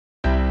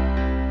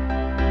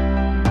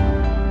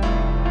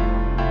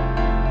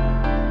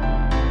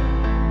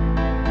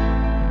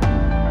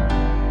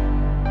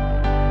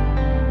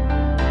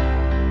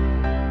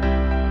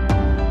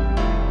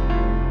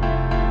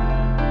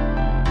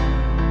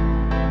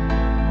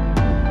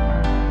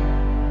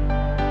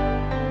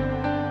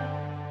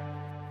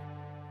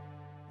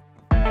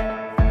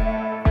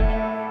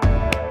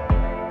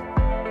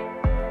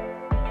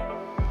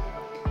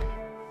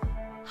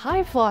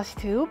Hi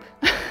Flosstube!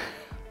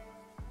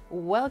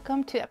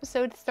 Welcome to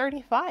episode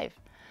 35.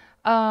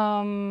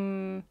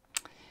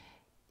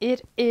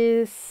 It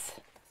is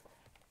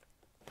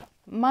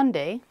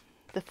Monday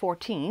the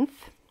 14th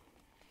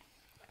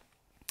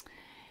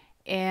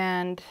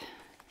and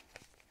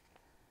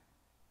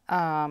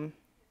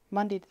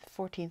Monday the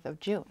 14th of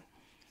June.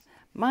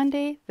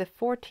 Monday the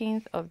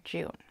 14th of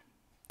June.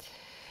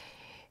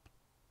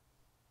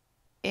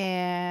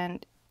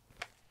 And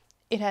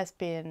it has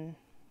been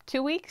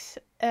 2 weeks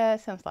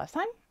since last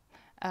time.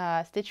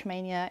 Stitch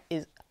Mania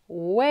is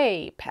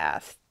way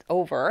past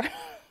over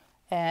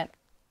and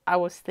I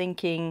was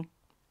thinking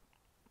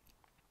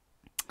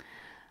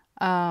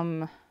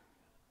let's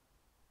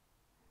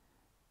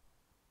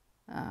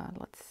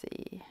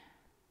see,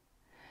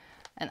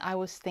 and I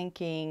was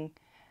thinking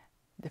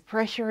the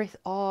pressure is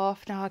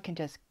off now. I can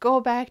just go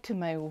back to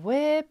my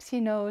whips,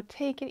 you know,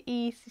 take it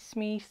easy,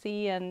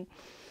 smeezy, and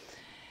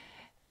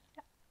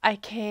I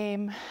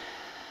came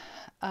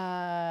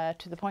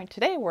to the point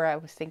today where I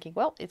was thinking,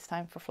 well, it's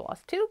time for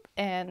Flosstube.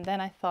 And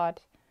then I thought,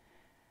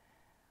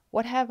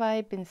 what have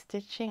I been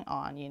stitching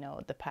on, you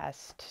know, the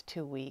past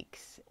 2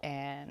 weeks?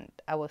 And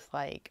I was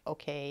like,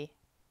 okay,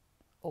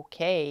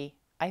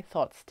 I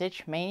thought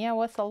Stitch Mania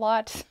was a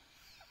lot.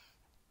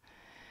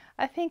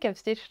 I think I've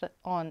stitched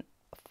on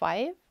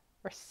 5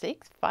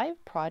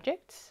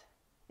 projects.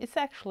 It's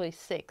actually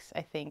 6,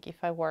 I think,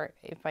 if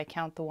I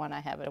count the one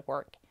I have at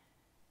work.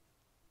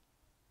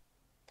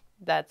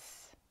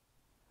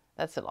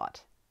 That's a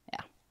lot.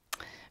 Yeah,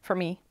 for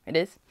me it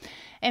is.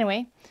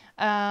 Anyway,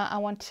 I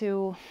want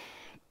to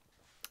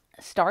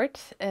start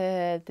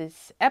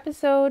this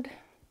episode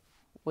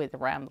with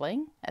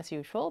rambling as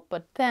usual,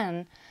 but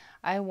then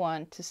I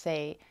want to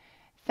say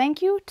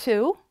thank you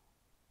to,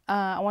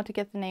 I want to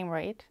get the name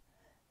right,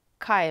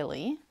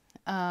 Kylie,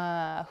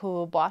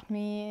 who bought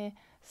me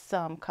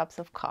some cups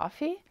of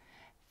coffee.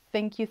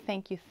 Thank you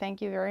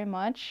very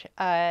much.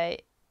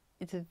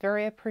 It's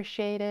very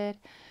appreciated.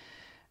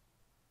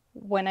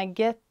 When I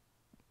get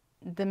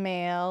the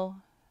mail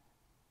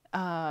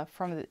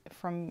from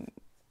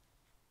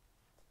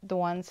the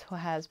ones who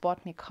has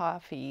bought me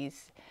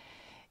coffees,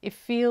 it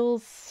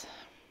feels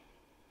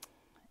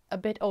a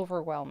bit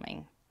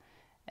overwhelming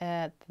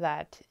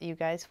that you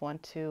guys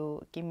want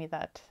to give me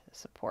that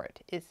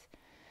support. It's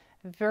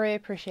very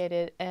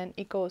appreciated, and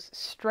it goes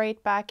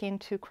straight back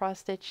into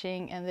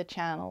cross-stitching and the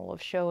channel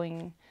of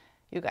showing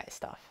you guys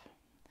stuff.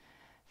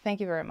 Thank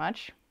you very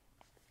much.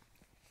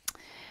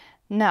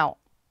 Now,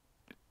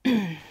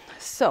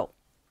 so,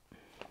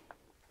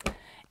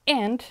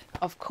 and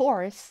of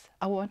course,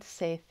 I want to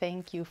say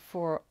thank you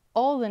for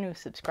all the new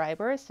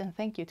subscribers, and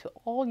thank you to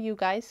all you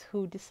guys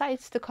who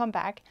decides to come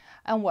back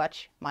and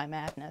watch my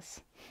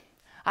madness.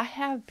 I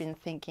have been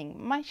thinking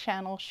my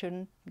channel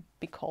shouldn't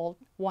be called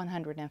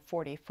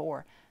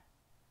 144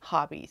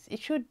 hobbies. It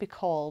should be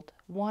called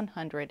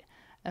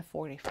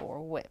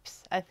 144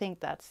 whips. I think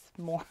that's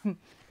more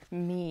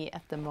me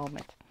at the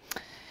moment.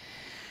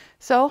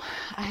 So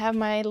I have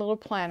my little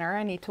planner.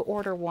 I need to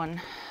order one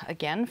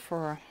again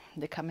for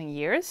the coming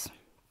years.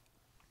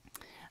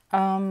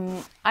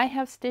 I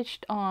have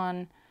stitched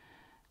on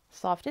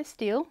softest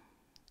steel,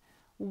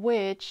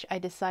 which I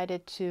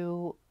decided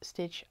to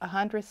stitch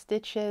 100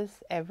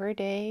 stitches every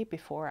day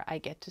before I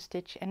get to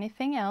stitch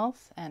anything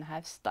else, and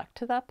I've stuck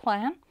to that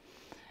plan.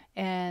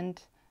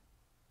 And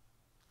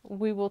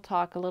we will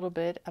talk a little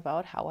bit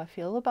about how I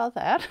feel about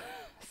that.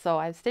 So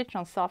I've stitched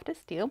on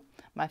softest steel,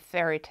 my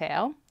fairy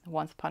tale,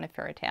 Once Upon a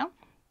Fairy Tale.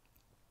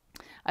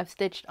 I've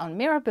stitched on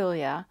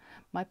Mirabilia,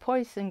 my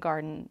Poison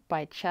Garden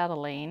by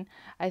Chatelaine.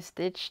 I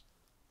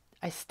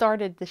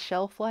started the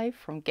Shelf Life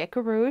from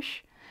Gecko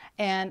Rouge,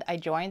 and I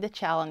joined the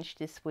challenge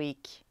this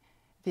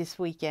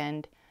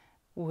weekend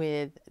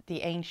with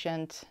the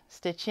ancient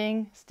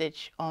stitching,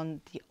 stitch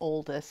on the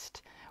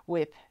oldest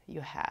whip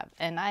you have.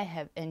 And I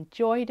have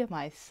enjoyed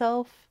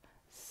myself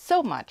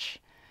so much.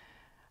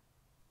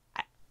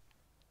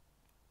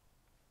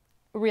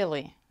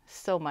 Really,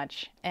 so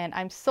much. And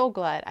I'm so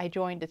glad I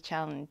joined the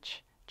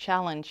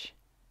challenge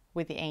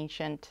with the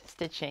ancient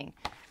stitching,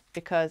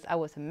 because I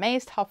was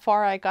amazed how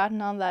far I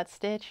gotten on that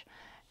stitch,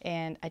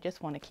 and I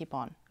just want to keep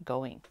on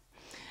going.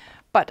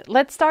 But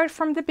let's start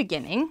from the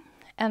beginning,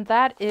 and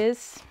that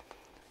is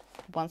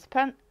Once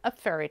Upon a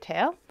Fairy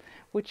Tale,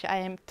 which I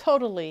am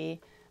totally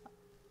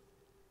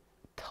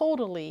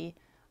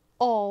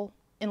all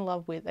in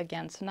love with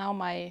again. So now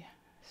my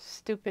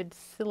stupid,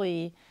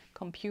 silly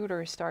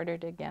computer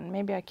started again.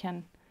 Maybe I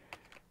can...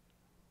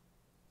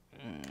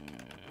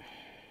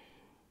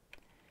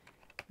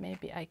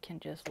 maybe I can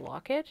just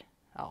lock it.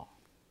 Oh,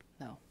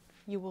 no.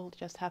 You will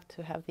just have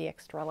to have the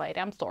extra light.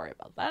 I'm sorry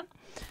about that.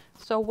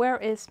 So where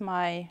is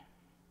my...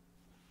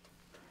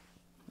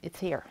 It's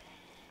here.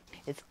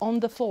 It's on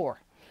the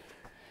floor.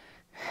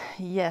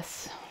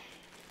 Yes.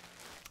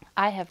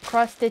 I have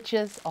cross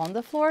stitches on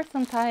the floor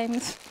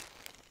sometimes.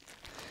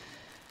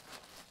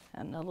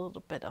 And a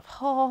little bit of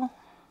haul.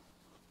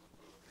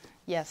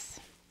 Yes.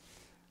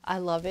 I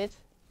love it.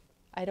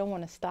 I don't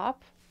want to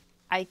stop.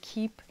 I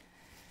keep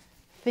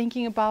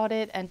thinking about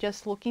it and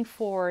just looking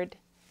forward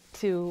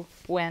to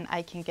when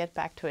I can get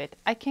back to it.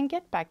 I can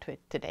get back to it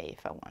today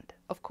if I want.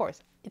 Of course,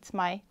 it's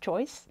my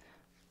choice,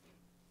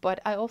 but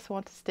I also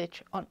want to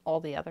stitch on all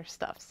the other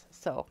stuffs.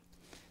 So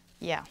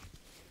yeah.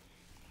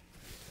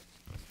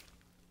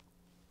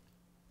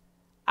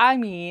 I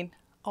mean,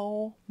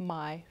 oh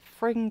my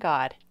friggin'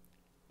 God.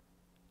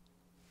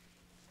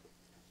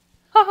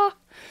 Haha,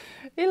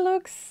 it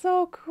looks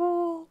so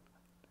cool.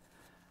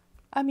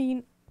 I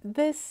mean,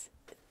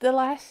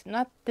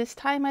 not this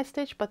time I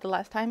stitched, but the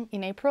last time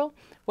in April,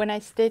 when I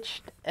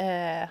stitched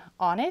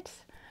on it,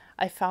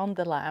 I found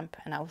the lamp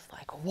and I was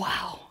like,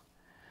 wow.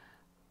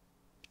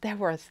 There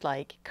was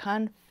like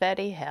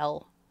confetti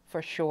hell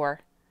for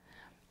sure.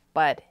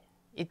 But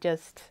it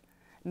just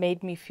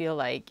made me feel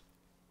like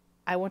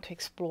I want to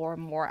explore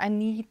more. I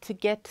need to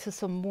get to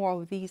some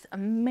more of these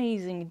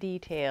amazing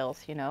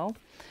details, you know.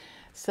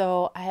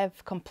 So I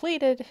have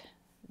completed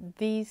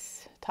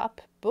these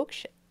top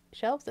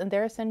bookshelves and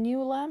there's a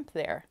new lamp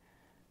there.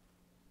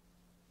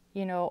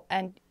 You know,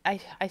 and I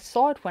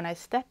saw it when I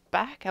stepped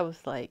back. I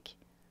was like,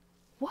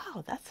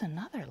 wow, that's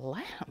another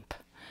lamp.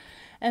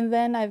 And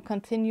then I've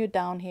continued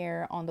down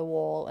here on the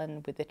wall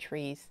and with the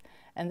trees.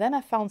 And then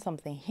I found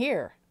something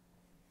here.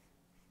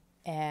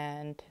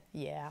 And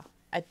yeah,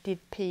 I did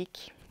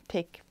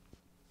take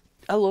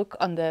a look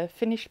on the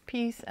finished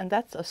piece, and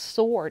that's a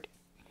sword.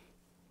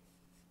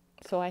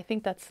 So I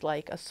think that's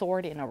like a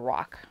sword in a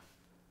rock.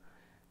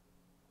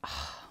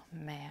 Oh,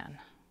 man.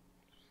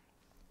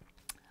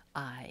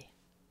 I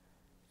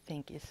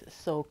think it's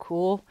so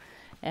cool.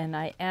 And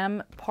I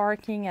am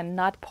parking and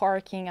not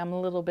parking. I'm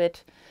a little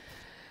bit,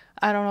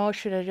 I don't know,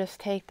 should I just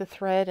take the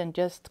thread and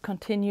just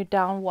continue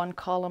down one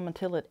column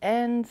until it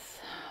ends?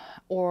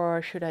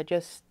 Or should I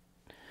just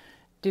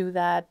do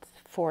that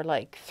for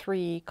like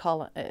 3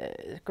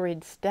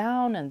 grids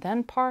down and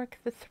then park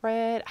the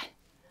thread?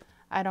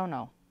 I don't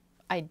know.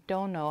 I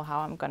don't know how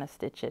I'm gonna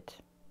stitch it.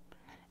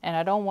 And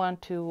I don't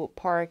want to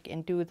park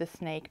and do the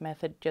snake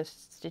method,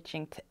 just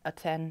stitching a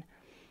 10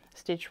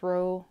 stitch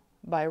row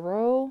by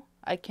row.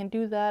 I can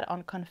do that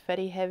on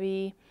confetti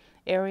heavy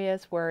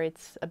areas where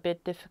it's a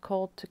bit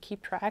difficult to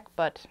keep track,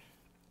 but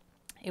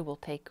it will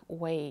take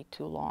way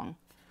too long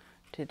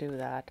to do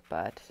that.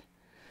 But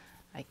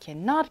I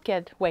cannot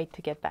wait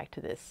to get back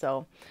to this.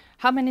 So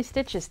how many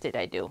stitches did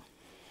I do?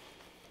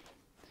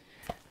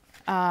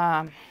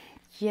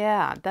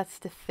 Yeah, that's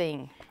the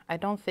thing. I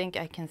don't think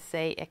I can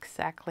say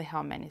exactly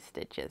how many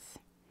stitches,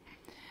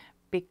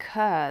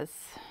 because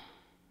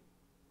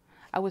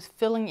I was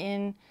filling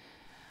in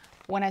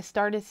when I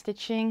started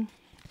stitching.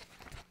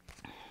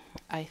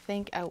 I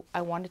think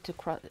I wanted to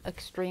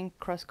extreme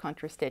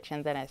cross-country stitch,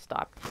 and then I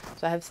stopped.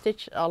 So I have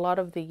stitched a lot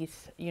of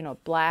these, you know,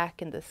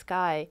 black in the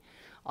sky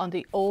on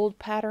the old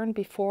pattern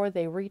before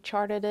they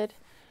recharted it,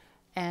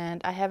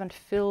 and I haven't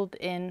filled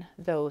in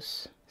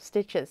those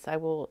stitches. I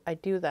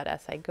do that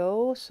as I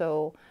go.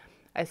 So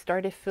I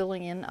started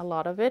filling in a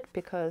lot of it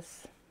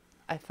because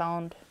I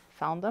found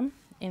them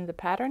in the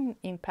pattern,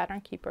 in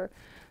Pattern Keeper.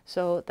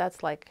 So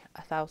that's like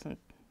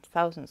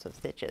thousands of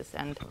stitches.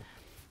 And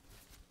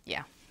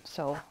yeah,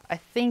 so I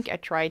think I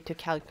tried to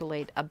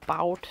calculate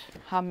about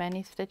how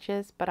many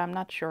stitches, but I'm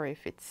not sure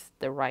if it's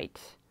the right.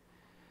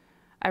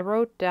 I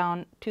wrote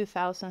down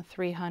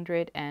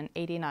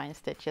 2,389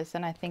 stitches,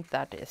 and I think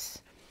that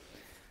is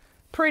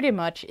pretty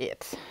much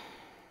it.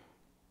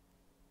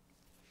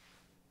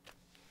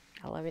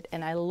 I love it,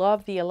 and I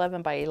love the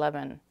 11 by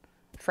 11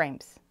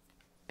 frames.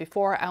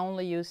 Before I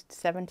only used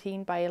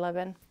 17 by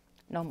 11,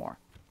 no more,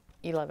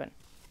 11.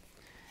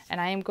 And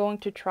I am going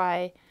to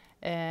try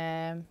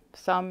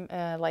some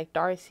like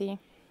Darcy,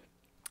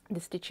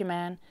 the Stitchy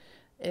Man,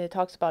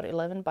 talks about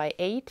 11 by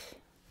 8,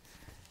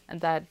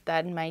 and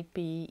that might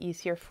be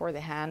easier for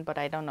the hand, but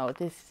I don't know.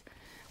 This,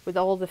 with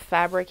all the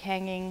fabric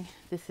hanging,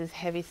 this is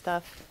heavy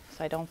stuff,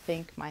 so I don't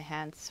think my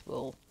hands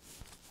will,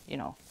 you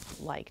know,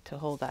 like to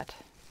hold that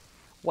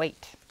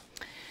weight.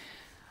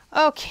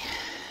 Okay,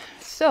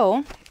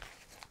 so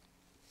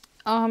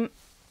I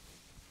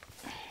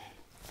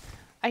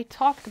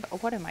talked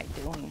about, what am I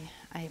doing?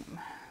 I'm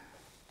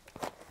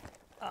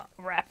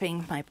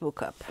wrapping my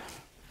book up.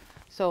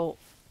 So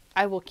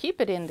I will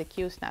keep it in the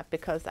Q-snap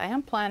because I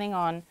am planning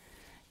on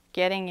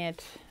getting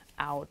it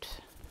out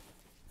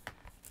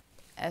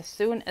as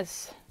soon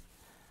as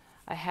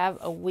I have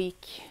a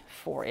week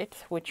for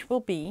it, which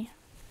will be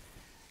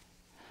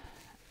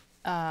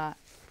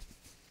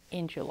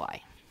in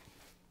July.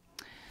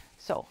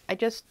 So I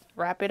just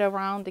wrap it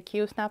around the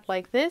Q-snap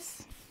like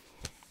this.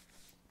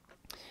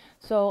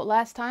 So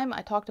last time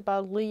I talked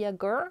about Leah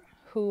Gurr,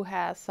 who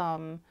has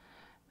some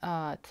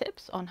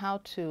tips on how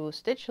to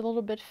stitch a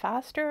little bit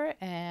faster,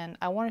 and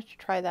I wanted to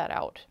try that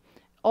out.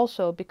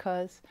 Also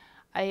because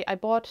I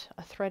bought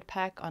a thread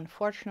pack,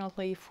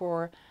 unfortunately,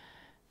 for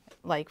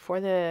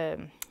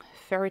the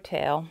fairy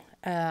tale.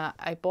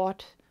 I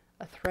bought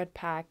a thread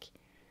pack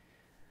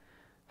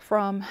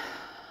from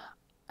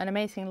an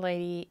amazing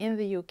lady in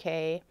the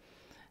UK,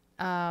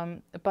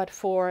 but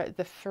for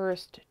the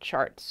first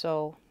chart.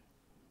 So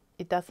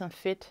it doesn't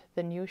fit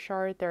the new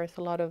chart. There's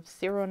a lot of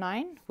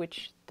 09,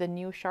 which the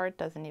new chart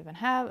doesn't even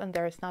have, and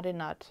there's not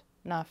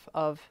enough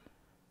of,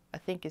 I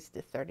think it's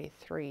the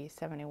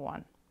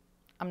 3371.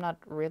 I'm not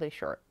really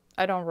sure.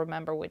 I don't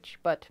remember which,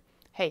 but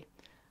hey,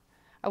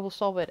 I will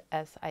solve it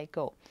as I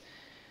go.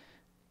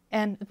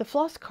 And the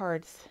floss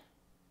cards,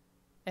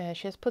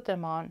 she has put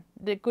them on.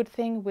 The good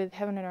thing with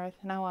Heaven and Earth,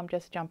 now I'm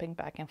just jumping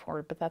back and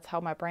forward, but that's how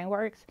my brain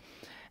works.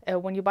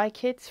 When you buy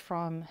kits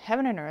from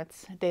Heaven and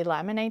Earth, they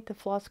laminate the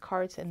floss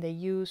cards and they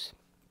use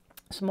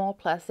small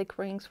plastic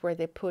rings where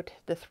they put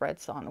the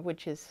threads on,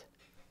 which is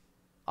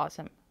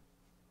awesome.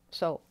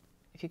 So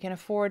if you can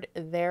afford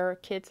their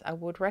kits, I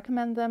would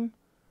recommend them.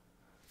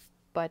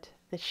 But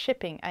the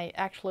shipping, I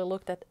actually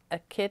looked at a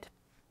kit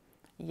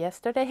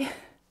yesterday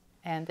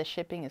and the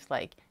shipping is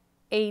like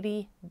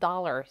 $80.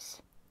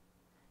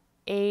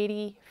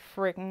 $80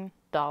 friggin'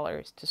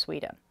 to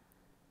Sweden.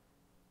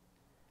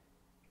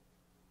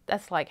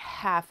 That's like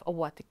half of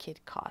what the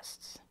kit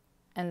costs.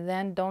 And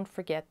then don't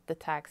forget the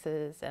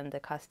taxes and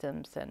the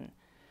customs, and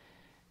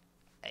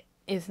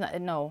it's not,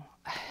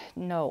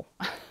 no.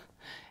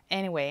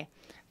 Anyway,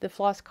 the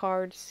floss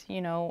cards,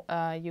 you know,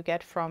 I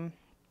got from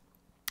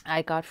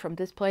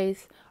this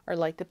place are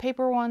like the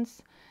paper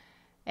ones,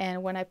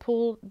 and when I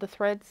pull the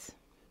threads,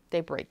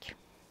 they break.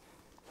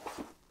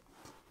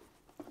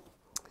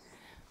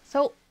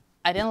 So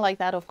I didn't like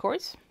that, of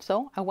course.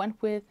 So I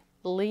went with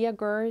Leah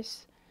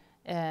Gurr's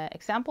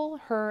example.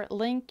 Her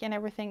link and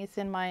everything is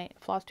in my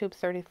Flosstube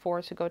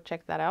 34, so go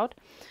check that out.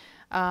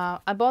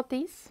 I bought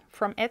these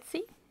from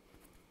Etsy,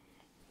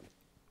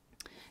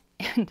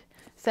 and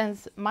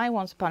since my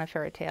Once Upon a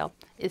Fairy Tale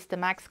is the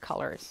max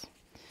colors,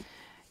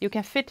 you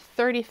can fit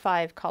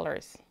 35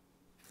 colors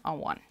on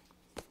one.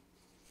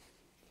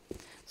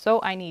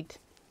 So I need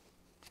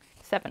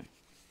 7.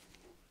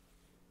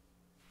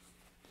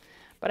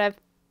 But I've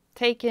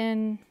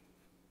taken,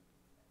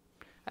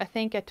 I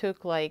think I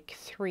took like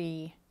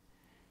 3,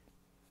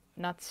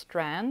 not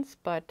strands,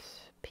 but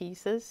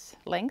pieces,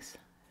 lengths,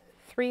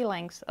 3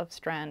 lengths of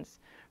strands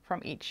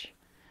from each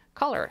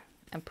color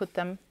and put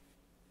them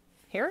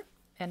here.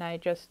 And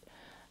I've just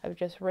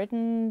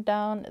written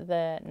down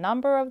the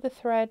number of the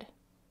thread,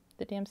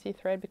 the DMC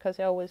thread, because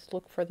I always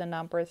look for the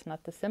numbers,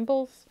 not the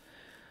symbols.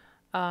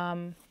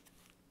 And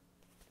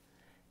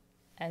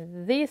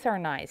these are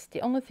nice.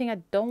 The only thing I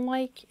don't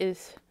like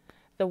is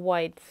the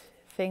white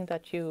thing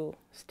that you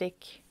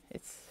stick.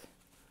 It's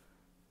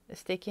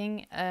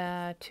sticking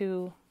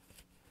to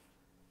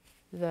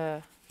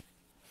the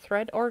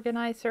thread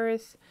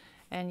organizers,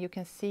 and you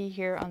can see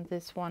here on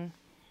this one,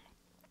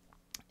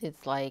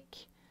 it's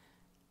like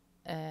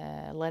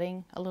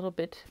letting a little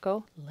bit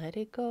go. Let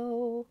it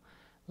go,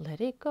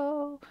 let it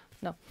go.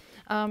 No.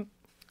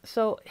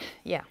 So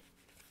yeah,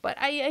 but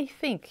I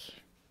think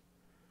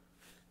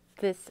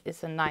this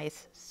is a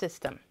nice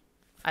system.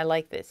 I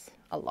like this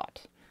a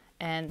lot.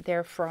 And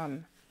they're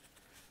from,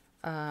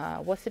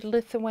 was it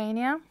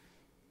Lithuania?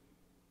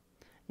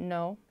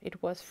 No,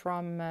 it was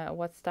from,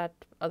 what's that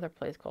other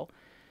place called?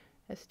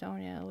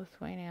 Estonia,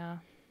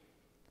 Lithuania.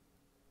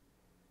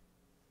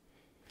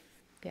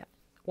 Yeah,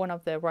 one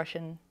of the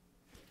Russian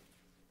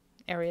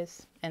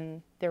areas,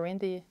 and they're in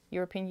the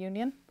European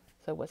Union,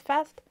 so it was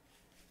fast.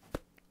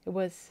 It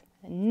was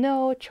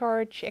no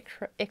charge,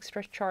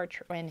 extra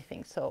charge or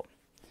anything. So,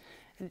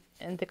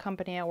 and the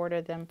company I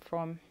ordered them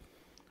from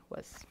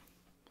was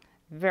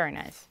very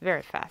nice,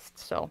 very fast.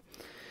 So,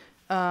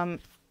 I'm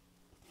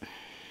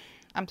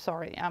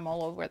sorry, I'm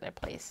all over the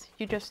place.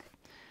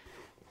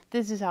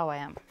 This is how I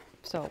am.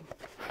 So,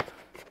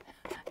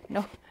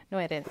 no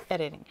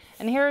editing.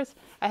 And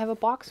I have a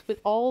box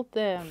with all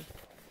the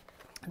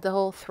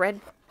whole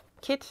thread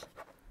kit,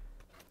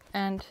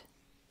 and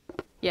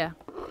yeah,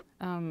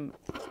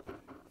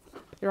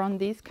 they're on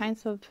these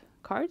kinds of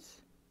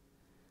cards,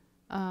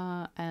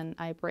 and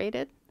I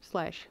braided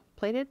 /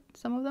 plaited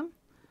some of them,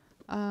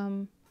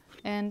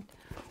 and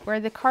where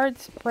the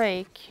cards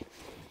break,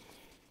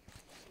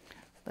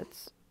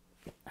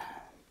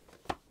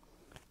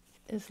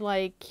 is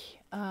like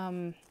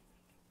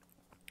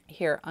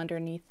here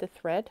underneath the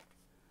thread,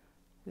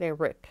 they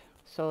rip.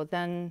 So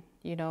then,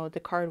 you know, the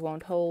card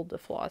won't hold the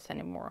floss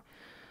anymore.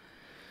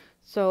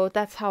 So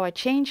that's how I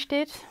changed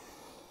it.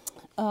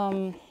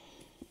 And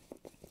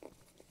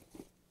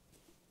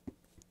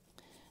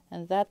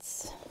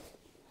that's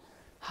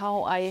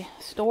how I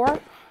store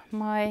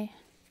my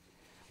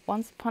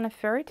Once Upon a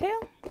Fairy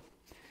Tale.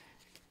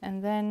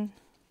 And then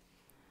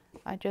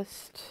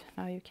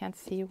now you can't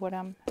see what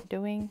I'm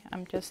doing.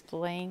 I'm just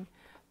laying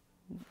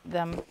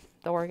the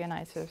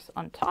organizers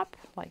on top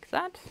like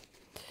that.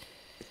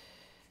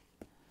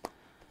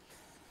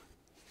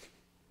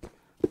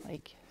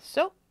 Like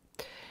so.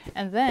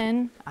 And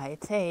then I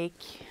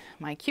take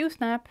my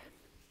Q-snap,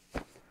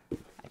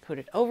 I put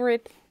it over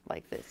it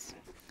like this.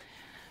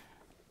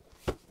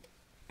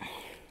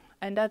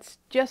 And that's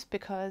just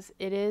because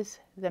it is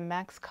the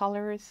max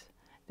colors.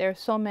 There are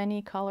so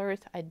many colors,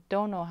 I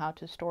don't know how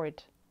to store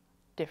it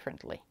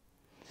differently.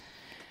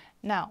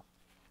 Now,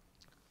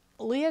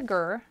 Leah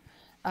Gurr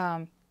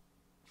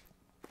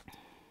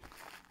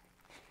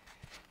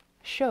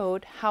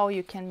showed how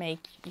you can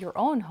make your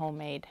own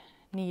homemade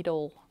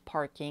needle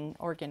parking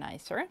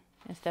organizer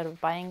instead of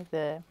buying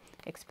the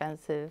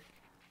expensive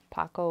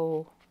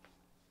Paco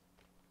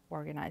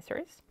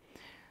organizers.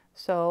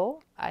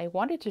 So I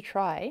wanted to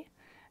try,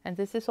 and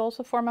this is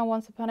also for my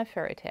Once Upon a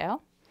Fairy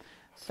Tale.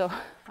 So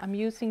I'm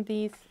using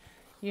these,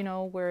 you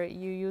know, where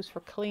you use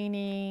for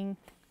cleaning,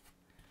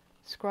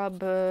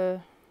 scrub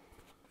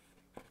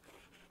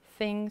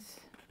things.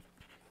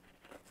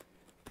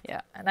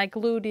 Yeah, and I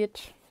glued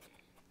it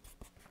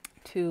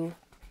to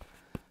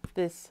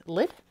this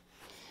lid,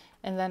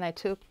 and then I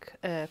took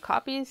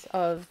copies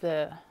of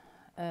the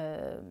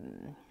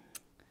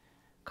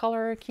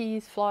color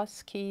keys,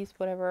 floss keys,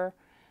 whatever,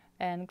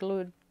 and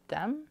glued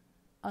them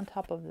on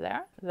top of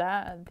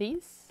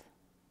these,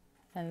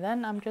 and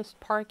then I'm just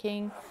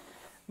parking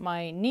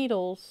my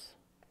needles,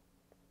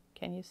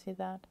 can you see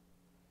that,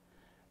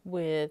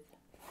 with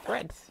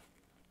threads.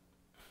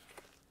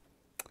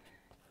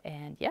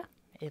 And yeah,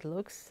 it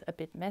looks a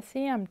bit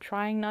messy. I'm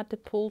trying not to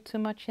pull too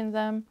much in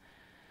them.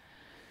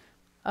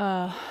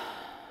 I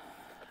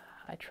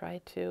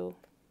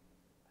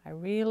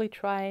really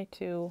try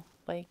to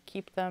like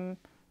keep them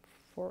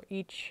for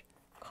each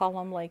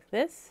column like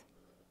this.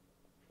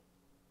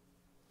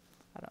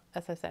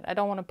 As I said, I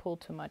don't want to pull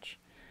too much,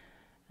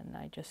 and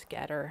I just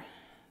gather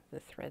the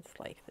threads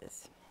like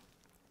this.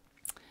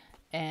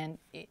 And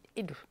it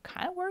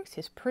kind of works.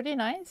 It's pretty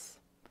nice.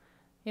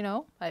 You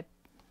know, I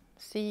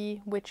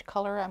see which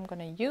color I'm going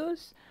to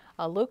use.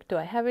 I'll look, do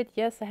I have it?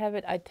 Yes, I have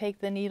it. I take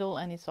the needle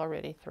and it's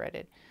already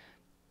threaded.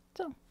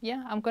 So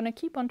yeah, I'm going to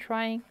keep on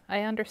trying.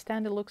 I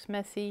understand it looks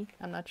messy.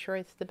 I'm not sure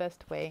it's the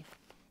best way,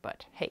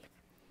 but hey.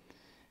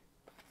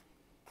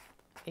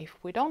 If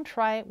we don't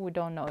try, we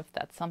don't know if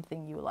that's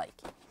something you like.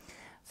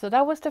 So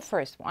that was the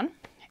first one.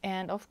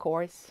 And of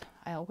course,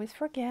 I always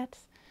forget,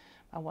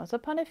 my Once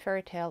Upon a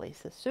Fairy Tale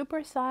is a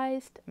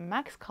supersized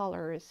Max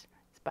Colors.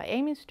 It's by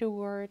Amy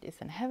Stewart. It's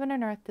in Heaven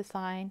and Earth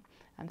design.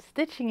 I'm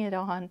stitching it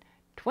on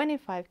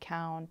 25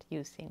 count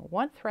using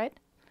one thread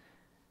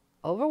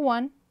over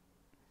one,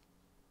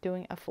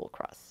 doing a full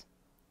cross.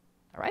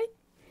 All right,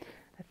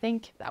 I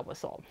think that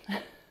was all.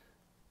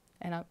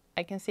 And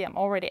I can see I'm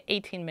already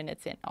 18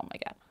 minutes in. Oh my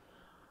God.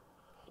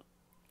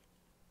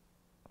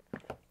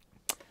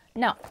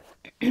 Now,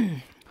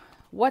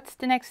 what's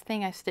the next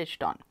thing I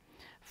stitched on?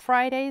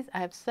 Fridays I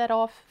have set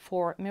off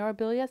for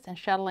mirabilias and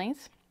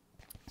chatterlings.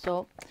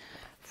 So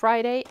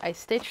Friday I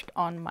stitched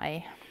on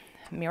my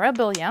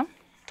mirabilia. I'm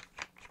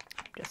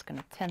just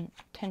going to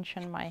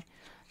tension my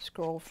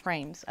scroll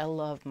frames. I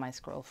love my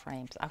scroll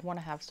frames. I want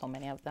to have so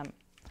many of them.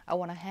 I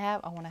want to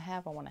have.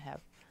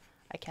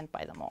 I can't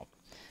buy them all.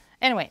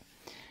 Anyway,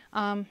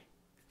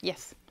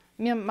 yes,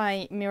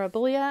 my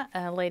mirabilia,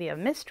 Lady of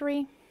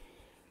Mystery.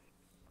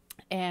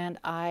 And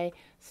I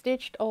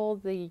stitched all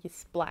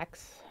these black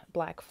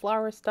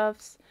flower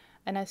stuffs,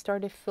 and I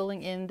started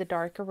filling in the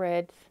darker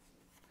reds.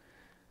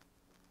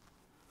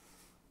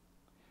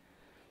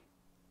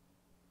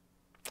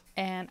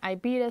 And I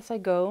bead as I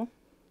go.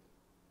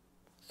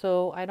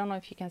 So I don't know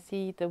if you can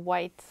see the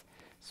white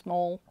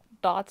small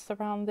dots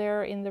around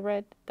there in the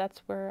red.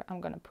 That's where I'm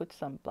gonna put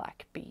some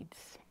black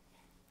beads.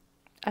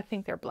 I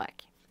think they're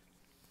black.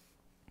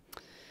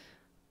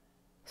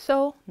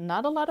 So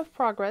not a lot of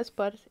progress,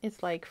 but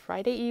it's like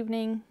Friday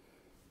evening.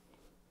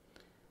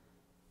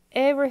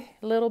 Every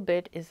little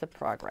bit is a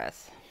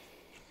progress.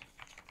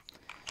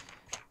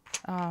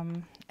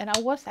 And I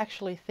was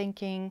actually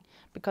thinking,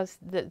 because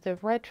the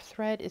red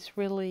thread is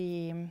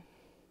really,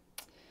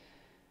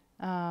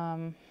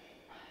 I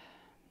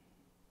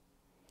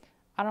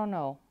don't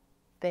know,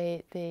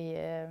 they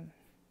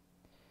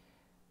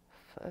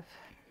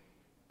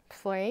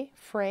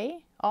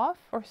fray off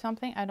or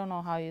something. I don't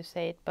know how you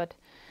say it, but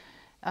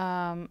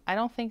I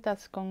don't think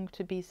that's going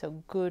to be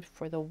so good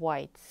for the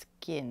white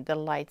skin, the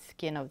light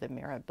skin of the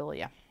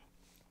mirabilia.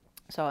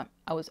 So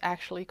I was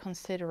actually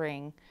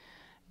considering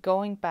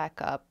going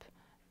back up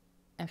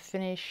and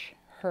finish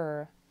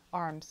her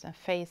arms and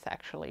face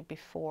actually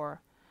before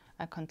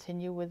I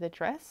continue with the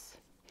dress.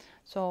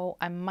 So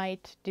I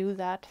might do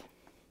that.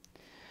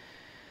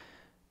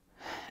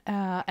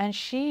 And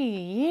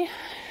she,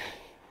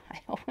 I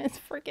always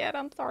forget,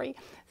 I'm sorry.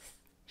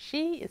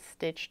 She is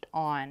stitched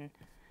on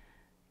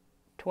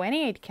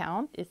 28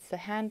 count. It's a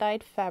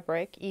hand-dyed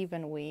fabric,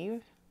 even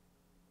weave.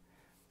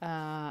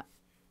 I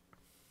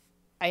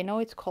know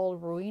it's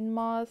called Ruin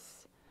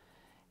Moss,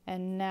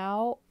 and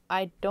now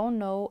I don't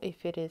know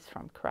if it is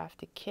from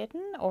Crafty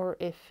Kitten or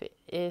if it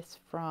is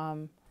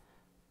from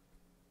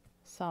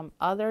some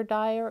other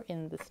dyer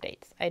in the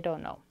States. I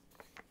don't know.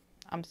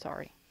 I'm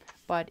sorry.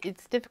 But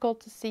it's difficult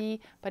to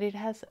see, but it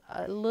has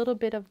a little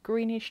bit of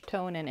greenish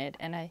tone in it,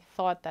 and I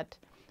thought that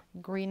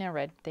green and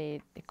red,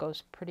 it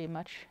goes pretty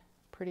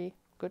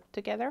good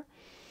together.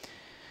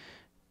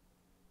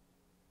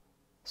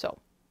 So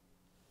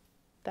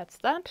that's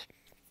that.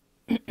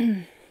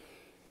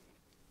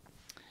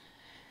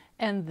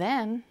 and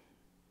then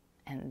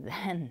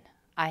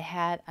I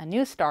had a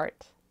new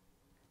start,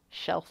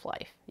 shelf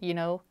life. You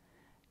know,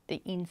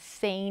 the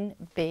insane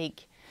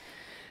big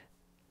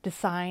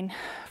design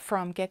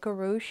from Gecko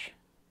Rouge.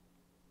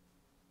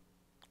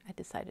 I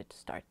decided to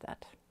start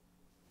that.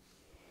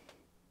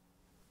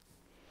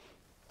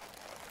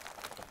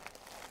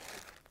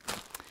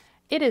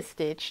 It is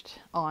stitched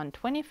on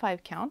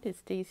 25 count.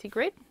 It's the easy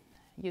grid.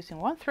 Using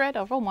one thread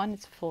over one,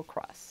 it's full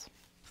cross.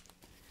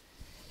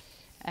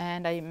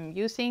 And I'm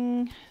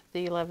using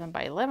the 11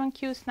 by 11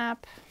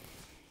 Q-snap.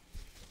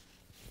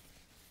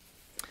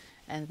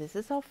 And this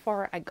is how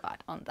far I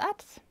got on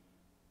that.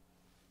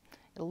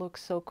 It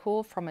looks so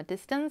cool from a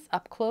distance.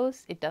 Up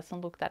close, it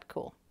doesn't look that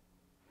cool.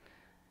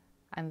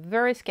 I'm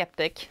very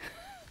skeptic,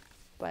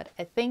 but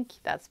I think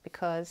that's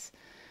because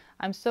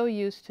I'm so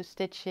used to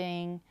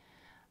stitching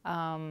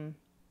heaven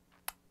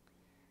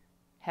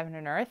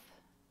and earth.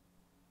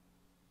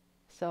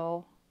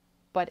 So,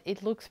 but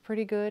it looks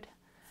pretty good.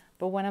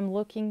 But when I'm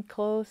looking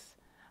close,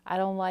 I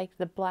don't like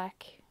the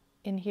black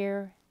in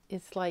here.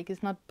 It's like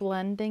it's not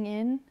blending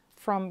in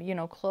from, you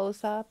know,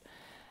 close up.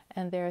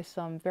 And there's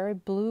some very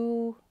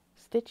blue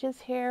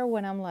stitches here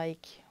when I'm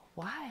like,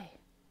 why?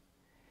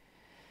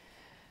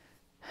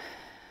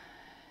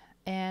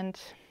 And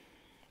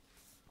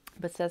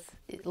but says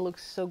it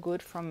looks so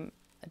good from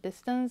a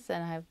distance,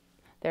 and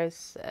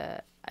there's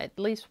at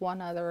least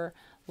one other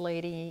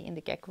lady in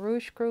the Gecko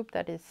Rouge group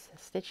that is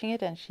stitching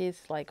it, and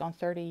she's like on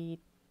 32nd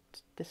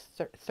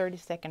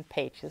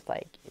page. It's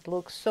like, it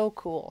looks so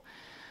cool.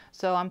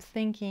 So I'm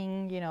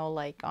thinking, you know,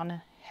 like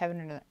on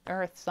heaven and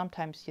earth,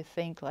 sometimes you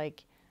think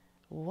like,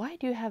 why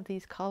do you have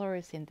these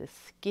colors in the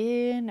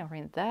skin or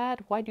in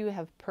that? Why do you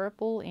have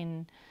purple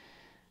in,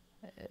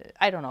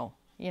 I don't know,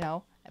 you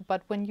know,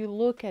 but when you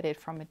look at it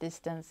from a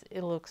distance,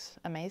 it looks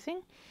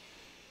amazing.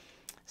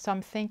 So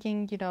I'm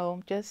thinking, you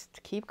know,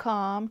 just keep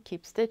calm,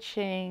 keep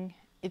stitching.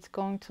 It's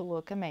going to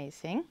look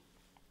amazing.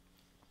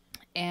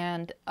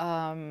 And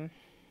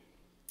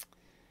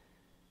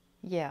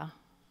yeah,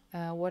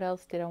 what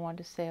else did I want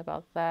to say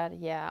about that?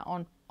 Yeah,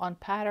 on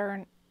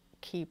Pattern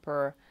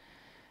Keeper,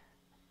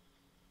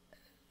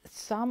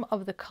 some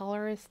of the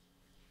colors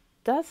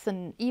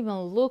doesn't even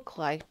look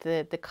like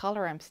the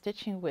color I'm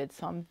stitching with,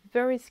 so I'm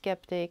very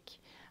skeptic.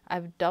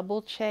 I've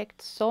double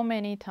checked so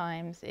many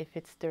times if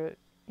it's the,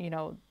 you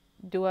know,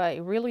 am I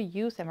really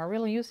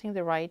using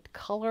the right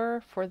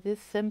color for this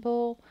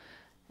symbol?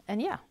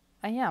 And yeah,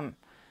 I am.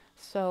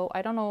 So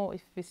I don't know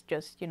if it's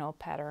just, you know,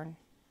 Pattern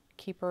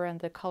Keeper and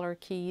the color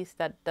keys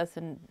that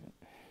doesn't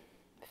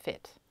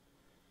fit.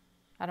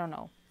 I don't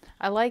know.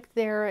 I like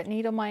their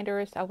needle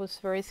minders. I was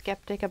very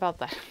skeptic about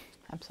that.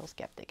 I'm so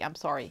skeptic. I'm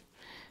sorry.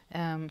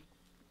 I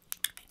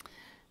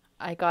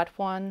got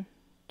one,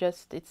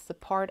 just it's a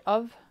part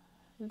of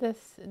the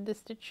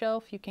stitch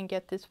shelf. You can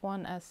get this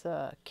one as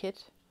a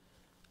kit,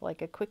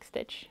 like a quick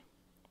stitch.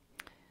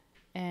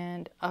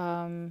 And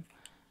on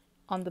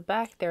the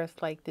back there's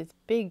like this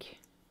big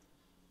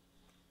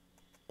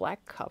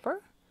black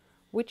cover,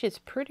 which is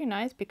pretty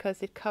nice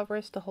because it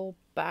covers the whole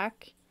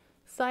back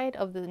side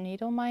of the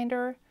needle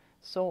minder,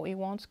 so it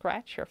won't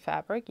scratch your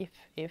fabric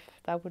if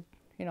that would,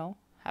 you know,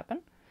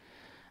 happen.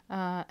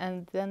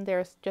 And then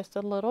there's just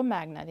a little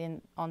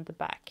magnet on the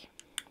back,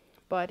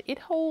 but it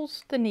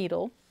holds the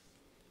needle,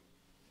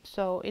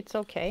 so it's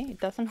okay. It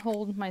doesn't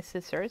hold my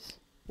scissors,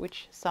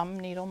 which some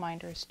needle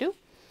minders do.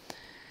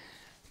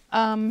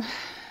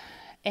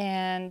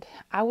 And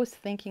I was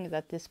thinking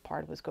that this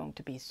part was going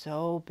to be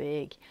so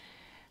big,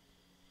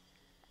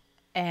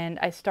 and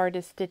I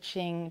started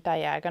stitching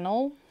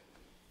diagonal.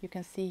 You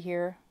can see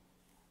here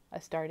I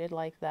started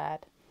like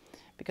that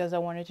because I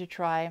wanted to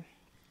try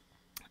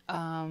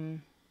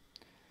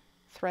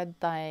thread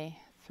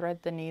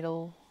the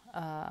needle,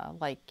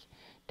 like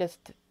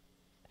just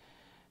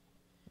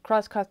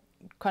cross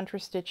country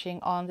stitching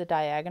on the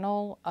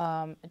diagonal,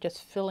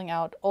 just filling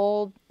out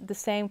all the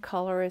same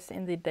colors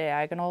in the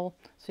diagonal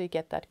so you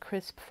get that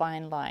crisp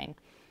fine line.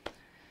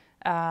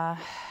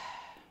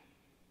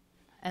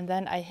 And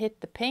then I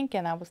hit the pink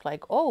and I was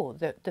like, oh,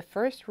 the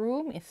first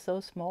room is so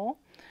small.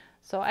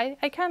 So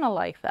I kind of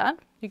like that.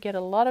 You get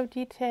a lot of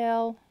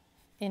detail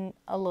in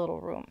a little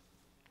room.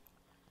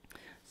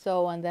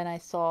 So, and then I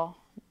saw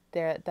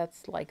there,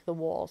 that's like the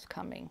walls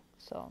coming.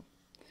 So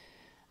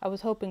I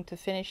was hoping to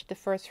finish the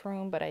first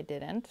room, but I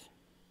didn't.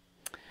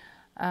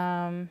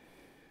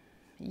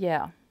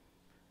 Yeah.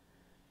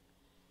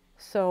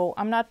 So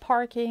I'm not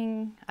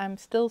parking. I'm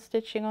still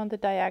stitching on the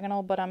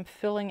diagonal, but I'm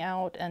filling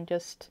out and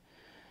just,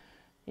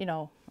 you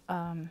know,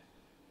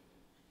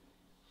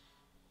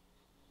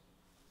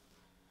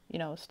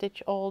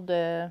 stitch all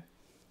the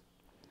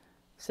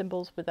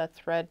symbols with that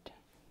thread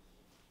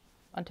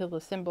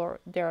until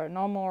there are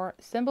no more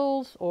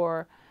symbols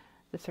or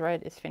the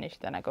thread is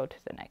finished. Then I go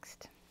to the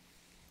next.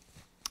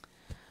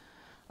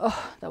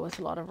 Oh, that was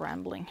a lot of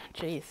rambling.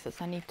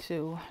 Jesus, I need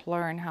to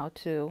learn how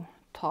to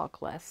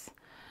talk less.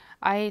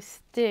 I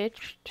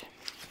stitched,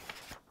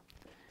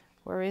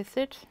 where is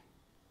it?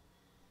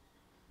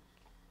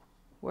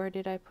 Where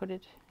did I put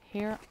it?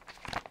 Here?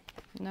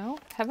 No,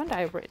 haven't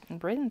I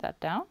written that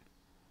down?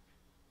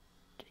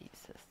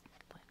 Jesus,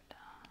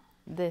 Linda.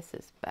 This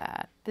is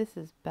bad. This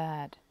is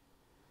bad.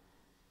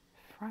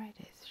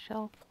 Friday's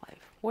shelf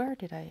life. Where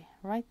did I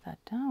write that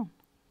down?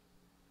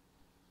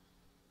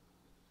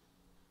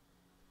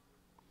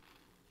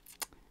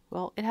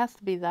 Well, it has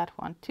to be that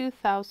one.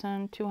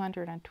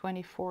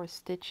 2,224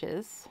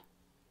 stitches.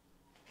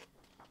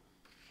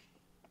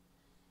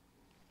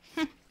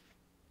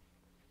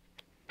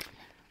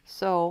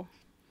 So,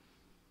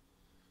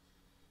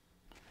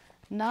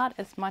 not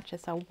as much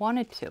as I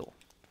wanted to.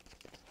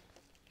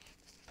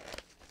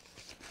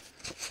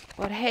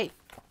 But hey,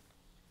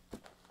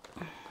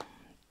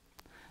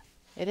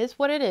 it is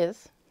what it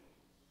is.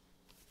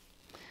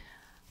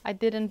 I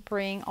didn't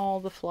bring all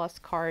the floss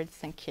cards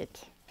and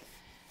kit.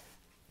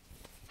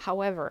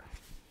 However,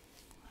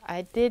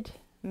 I did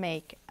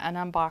make an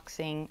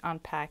unboxing,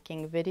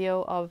 unpacking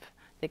video of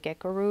the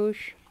Gecko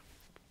Rouge.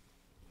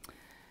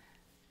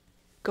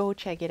 Go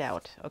check it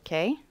out,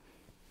 okay?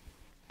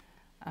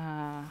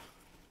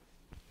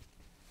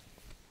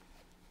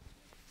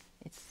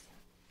 It's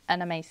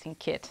an amazing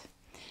kit.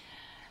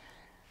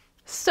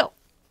 So,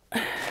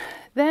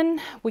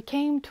 then we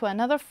came to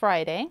another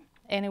Friday,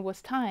 and it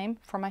was time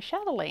for my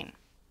chatelaine.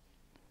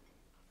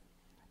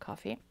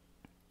 Coffee.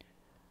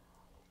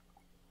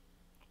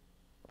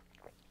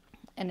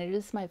 And it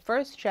is my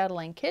first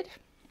chatelaine kit.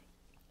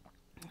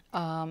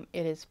 It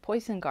is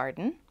Poison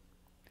Garden.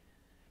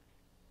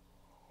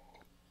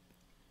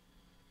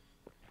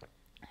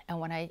 And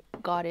when I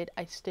got it,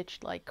 I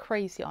stitched like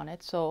crazy on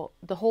it. So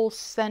the whole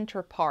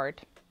center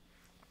part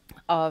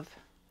of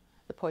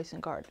the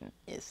Poison Garden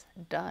is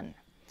done.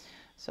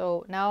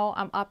 So now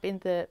I'm up in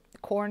the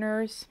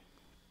corners.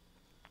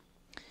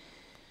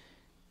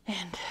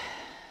 And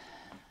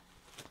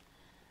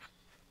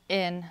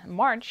in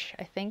March,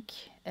 I think,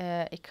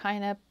 it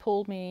kind of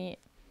pulled me,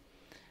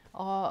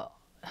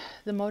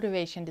 the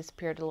motivation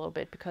disappeared a little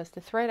bit because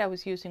the thread I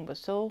was using was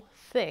so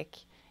thick.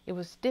 It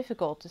was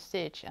difficult to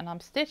stitch, and I'm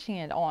stitching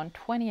it on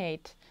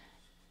 28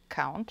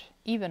 count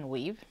even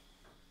weave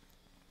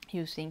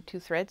using 2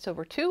 threads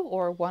over 2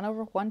 or 1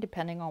 over 1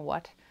 depending on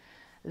what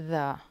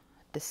the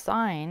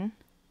design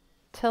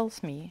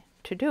tells me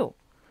to do.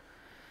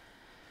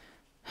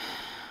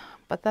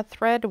 But that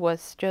thread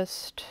was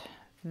just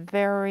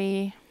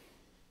very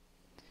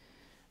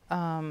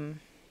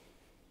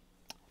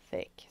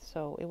thick,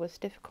 so it was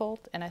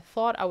difficult, and I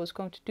thought I was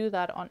going to do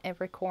that on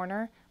every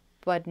corner,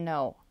 but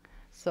no.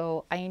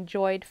 So I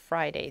enjoyed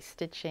Friday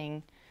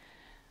stitching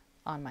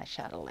on my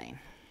chatelaine.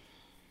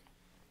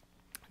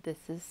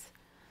 This is,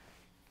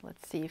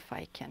 let's see if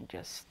I can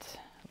just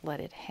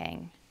let it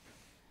hang.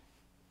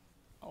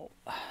 Oh,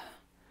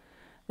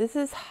 this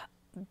is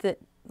the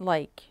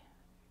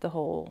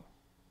whole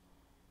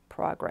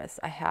progress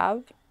I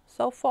have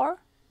so far.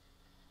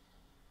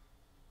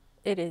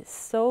 It is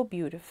so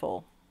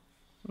beautiful.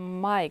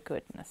 My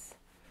goodness.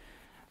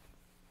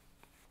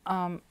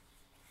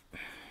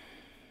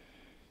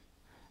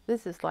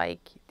 This is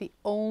like the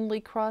only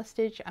cross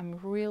stitch I'm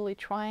really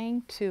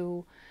trying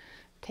to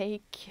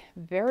take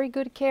very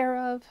good care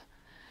of.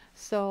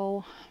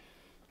 So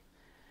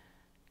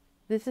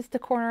this is the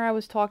corner I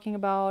was talking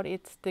about.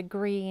 It's the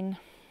green.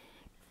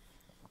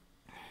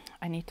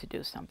 I need to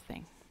do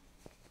something.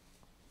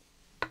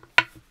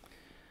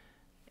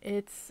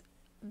 It's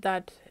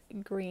that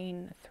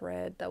green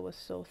thread that was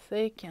so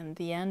thick, and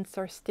the ends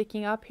are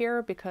sticking up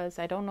here because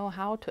I don't know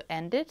how to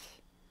end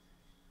it.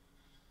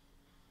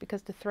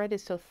 Because the thread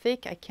is so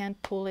thick, I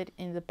can't pull it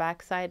in the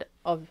back side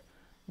of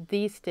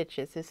these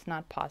stitches. It's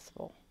not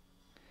possible.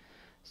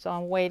 So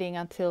I'm waiting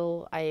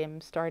until I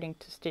am starting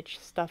to stitch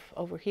stuff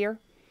over here.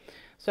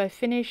 So I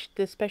finished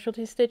the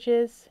specialty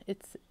stitches.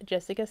 It's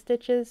Jessica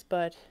stitches,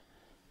 but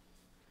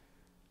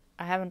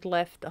I haven't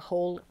left a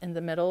hole in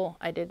the middle.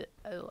 I did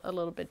a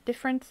little bit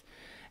different,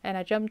 and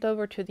I jumped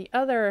over to the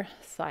other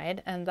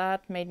side, and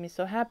that made me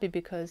so happy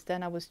because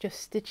then I was just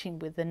stitching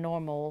with the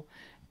normal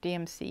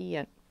DMC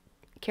and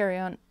Carry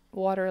On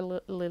Water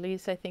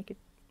Lilies, I think it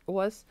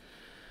was.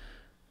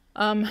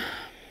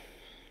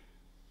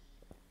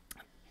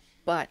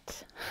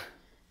 But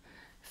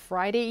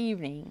Friday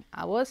evening,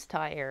 I was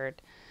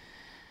tired.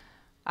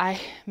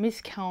 I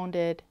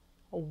miscounted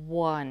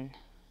 1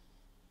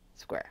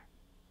 square,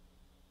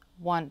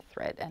 1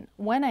 thread. And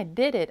when I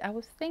did it, I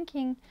was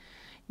thinking,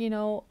 you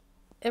know,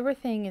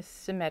 everything is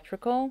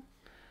symmetrical.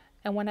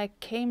 And when I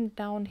came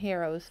down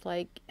here, I was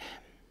like,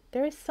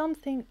 there is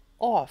something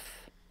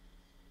off.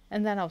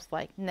 And then I was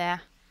like, nah,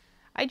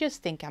 I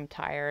just think I'm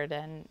tired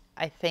and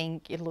I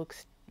think it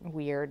looks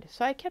weird.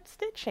 So I kept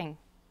stitching.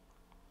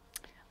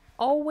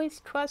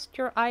 Always trust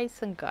your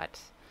eyes and gut.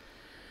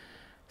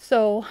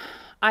 So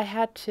I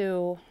had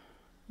to,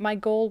 my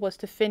goal was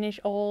to finish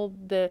all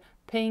the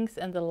pinks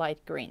and the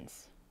light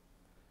greens.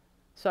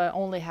 So I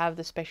only have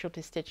the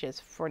specialty stitches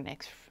for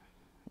next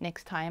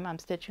time I'm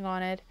stitching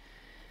on it.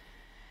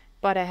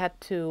 But I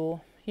had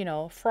to, you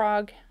know,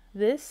 frog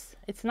this.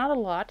 It's not a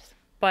lot,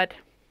 but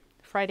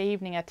Friday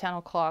evening at 10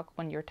 o'clock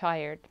when you're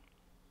tired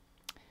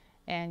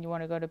and you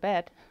want to go to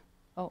bed,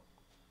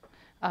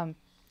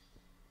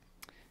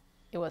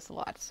 it was a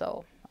lot.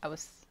 So I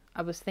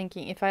was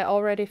thinking, if I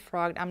already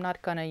frogged, I'm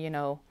not gonna, you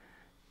know,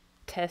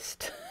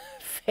 test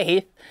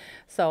faith.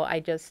 So I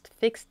just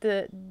fixed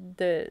the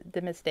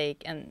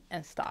mistake and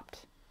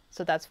stopped.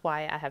 So that's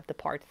why I have the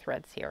part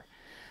threads here.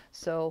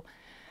 So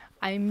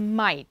I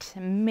might,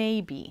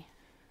 maybe,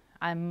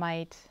 I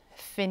might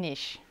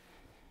finish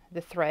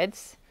the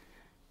threads,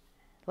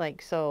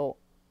 like so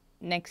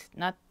next,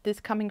 not this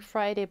coming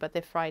Friday, but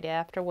the Friday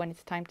after, when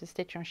it's time to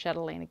stitch on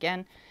chatelaine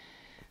again.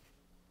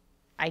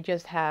 I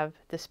just have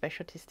the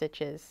specialty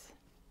stitches.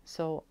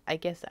 So I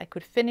guess I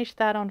could finish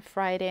that on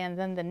Friday, and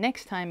then the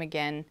next time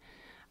again,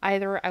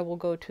 either I will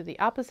go to the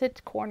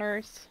opposite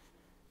corners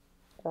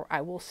or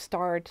I will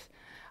start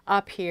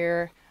up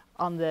here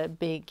on the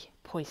big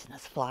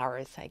poisonous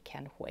flowers. I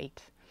can't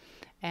wait.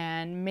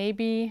 And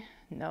maybe,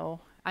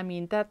 no, I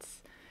mean,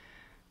 that's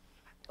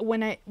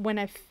when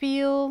I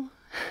feel,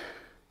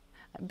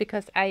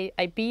 because I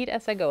bead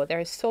as I go. There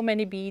are so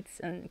many beads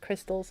and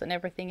crystals and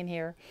everything in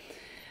here.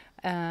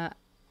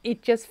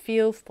 It just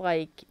feels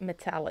like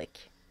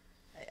metallic.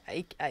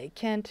 I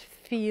can't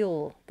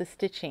feel the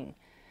stitching.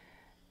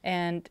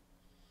 And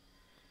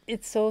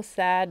it's so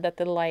sad that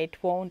the light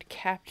won't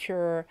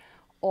capture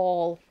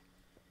all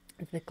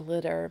the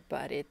glitter,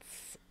 but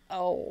it's,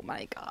 oh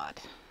my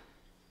God.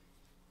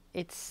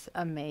 It's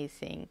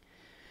amazing.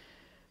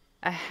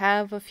 I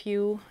have a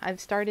few. I've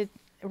started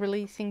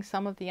releasing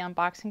some of the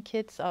unboxing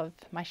kits of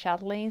my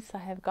chatelaines I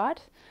have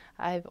got.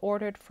 I've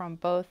ordered from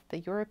both the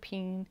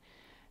European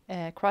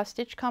cross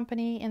stitch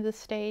company in the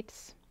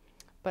States,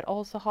 but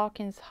also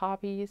Hawkins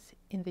Hobbies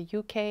in the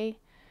UK.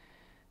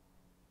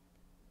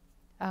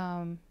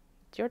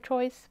 It's your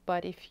choice,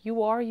 but if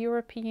you are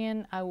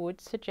European, I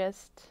would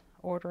suggest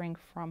ordering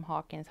from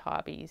Hawkins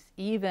Hobbies,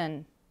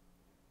 even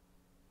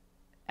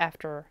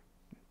after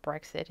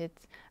Brexit.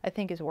 I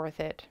think it's worth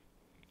it.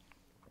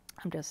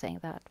 I'm just saying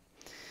that.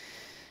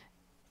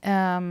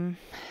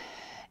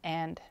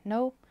 And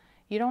no,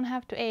 you don't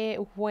have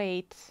to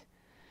wait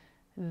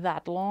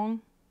that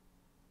long.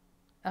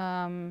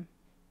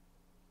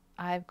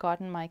 I've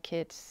gotten my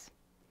kits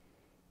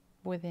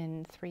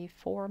within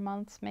 3-4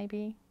 months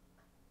maybe,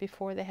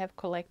 before they have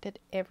collected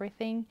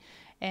everything,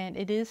 and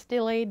it is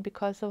delayed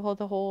because of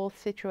the whole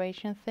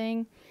situation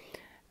thing,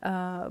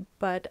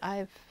 but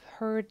I've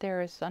heard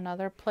there's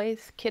another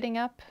place kitting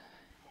up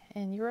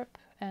in Europe,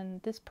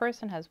 and this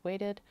person has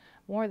waited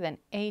more than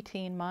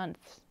 18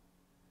 months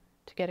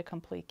to get a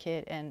complete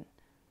kit, and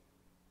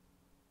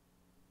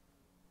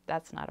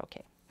that's not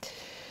okay.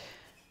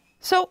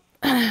 So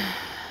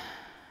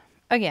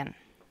again,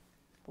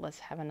 let's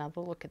have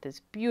another look at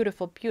this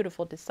beautiful,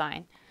 beautiful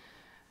design.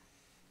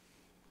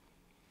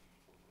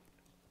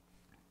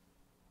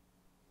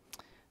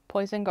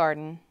 Poison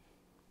Garden.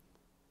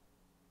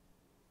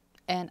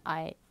 And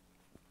I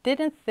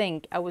didn't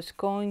think I was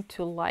going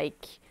to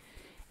like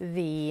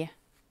the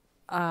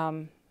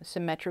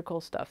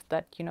symmetrical stuff,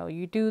 that, you know,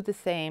 you do the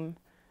same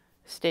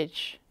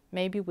stitch,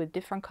 maybe with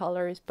different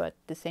colors, but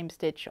the same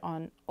stitch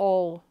on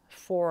all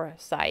 4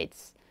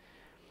 sides.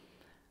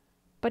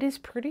 But it's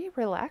pretty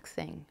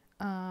relaxing.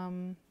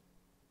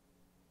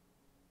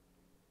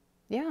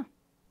 Yeah,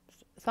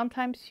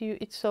 sometimes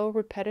it's so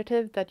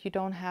repetitive that you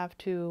don't have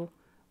to,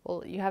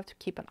 well, you have to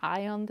keep an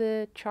eye on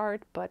the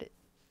chart, but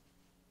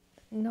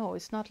no,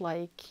 it's not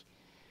like,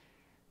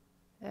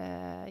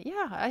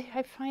 yeah,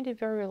 I find it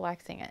very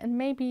relaxing. And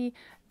maybe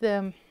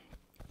the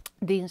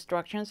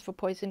instructions for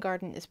Poison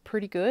Garden is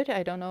pretty good.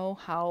 I don't know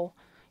how,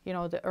 you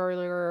know, the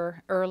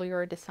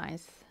earlier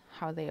designs,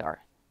 how they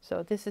are.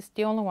 So this is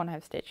the only one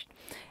I've stitched.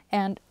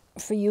 And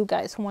for you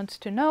guys who wants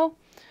to know,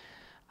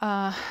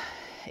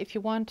 if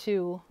you want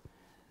to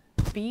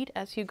bead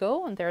as you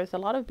go, and there's a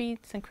lot of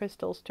beads and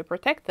crystals to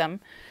protect them.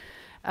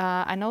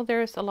 I know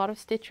there's a lot of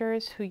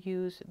stitchers who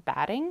use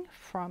batting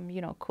from,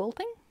 you know,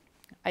 quilting.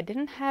 I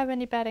didn't have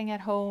any batting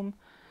at home,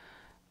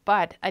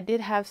 but I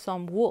did have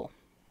some wool,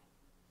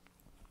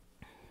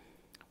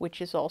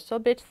 which is also a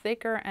bit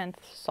thicker and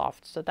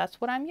soft. So that's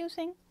what I'm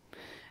using.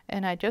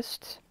 And I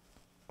just,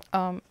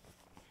 when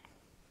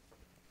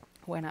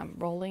I'm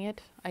rolling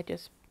it, I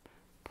just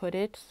put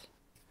it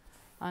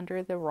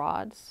under the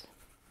rods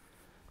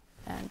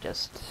and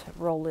just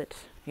roll it,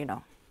 you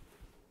know,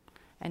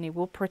 and it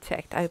will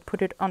protect. I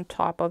put it on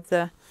top of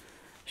the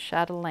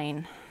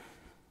chatelaine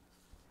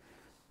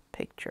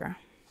picture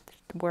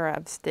where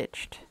I've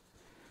stitched,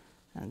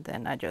 and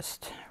then I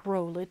just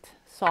roll it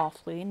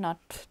softly,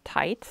 not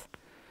tight.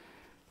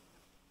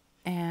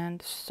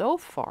 And so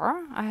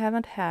far I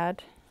haven't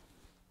had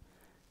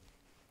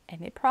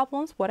any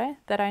problems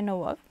that I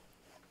know of.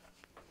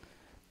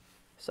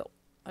 So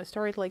I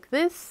started like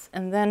this,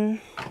 and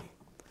then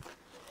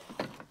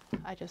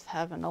I just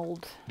have an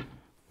old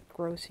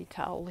grossy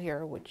towel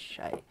here, which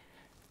I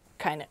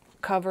kind of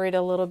cover it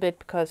a little bit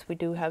because we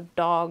do have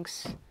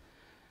dogs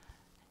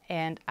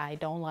and I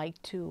don't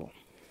like to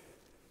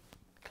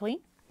clean.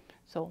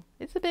 So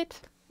it's a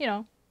bit, you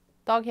know,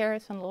 dog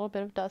hairs and a little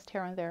bit of dust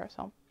here and there.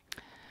 So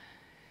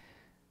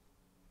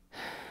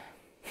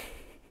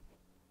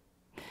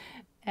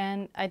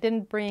and I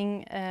didn't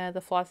bring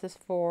the flosses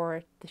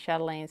for the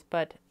chatelaines,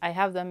 but I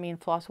have them in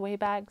flossaway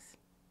bags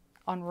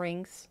on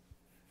rings.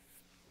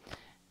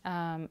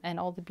 and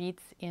all the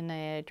beads in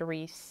a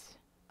Doris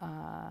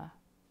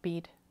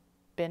bead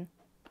bin.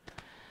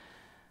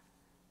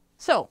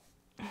 So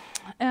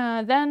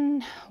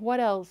then what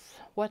else?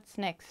 What's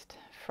next?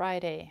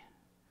 Friday.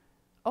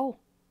 Oh,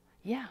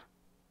 yeah.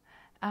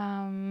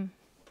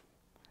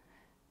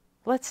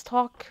 Let's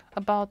talk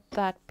about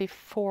that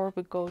before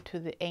we go to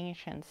the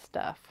ancient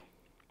stuff.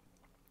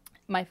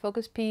 My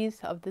focus piece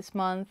of this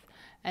month,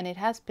 and it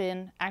has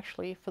been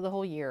actually for the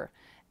whole year,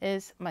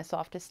 is my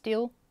softest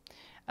steel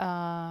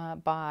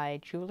by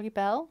Julie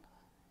Bell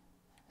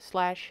 /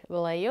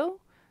 Vallejo,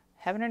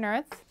 Heaven and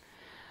Earth.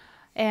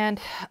 And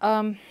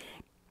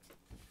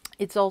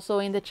it's also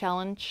in the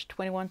challenge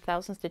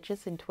 21,000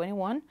 stitches in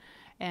 21.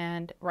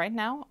 And right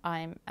now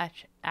I'm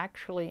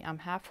actually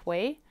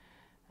halfway.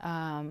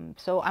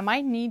 So I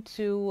might need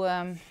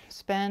to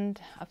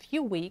spend a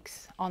few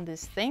weeks on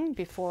this thing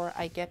before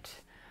I get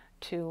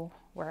to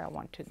where I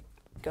want to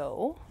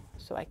go,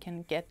 so I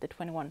can get the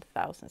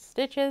 21,000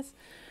 stitches.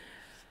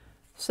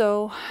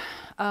 So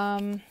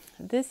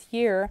this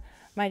year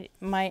my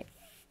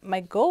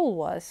goal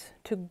was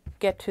to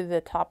get to the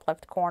top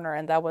left corner,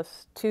 and that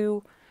was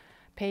 2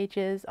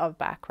 pages of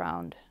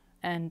background,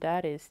 and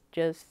that is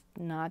just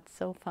not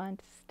so fun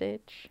to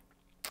stitch.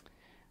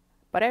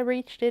 But I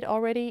reached it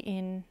already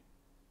in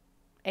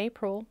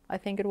April, I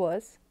think it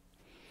was.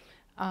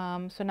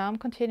 So now I'm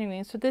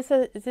continuing. So this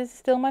is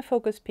still my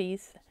focus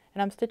piece,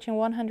 and I'm stitching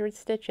 100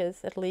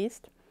 stitches at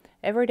least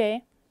every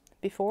day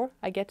before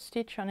I get to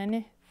stitch on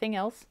anything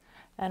else.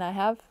 And I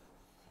have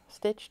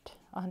stitched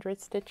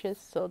 100 stitches,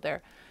 so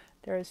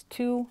there's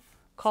 2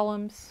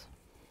 columns,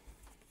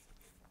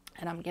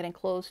 and I'm getting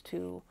close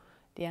to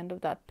the end of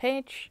that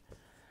page.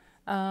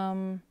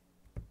 So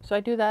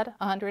I do that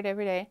 100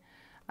 every day.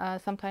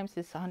 Sometimes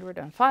it's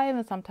 105,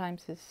 and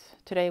sometimes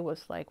today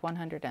was like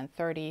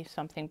 130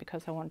 something,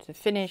 because I wanted to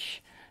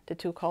finish the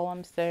 2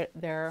 columns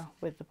there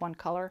with 1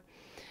 color.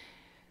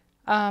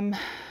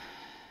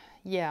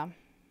 Yeah,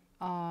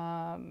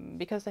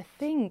 because I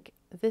think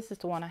this is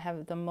the one I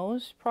have the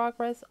most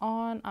progress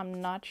on. I'm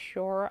not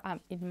sure.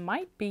 It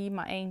might be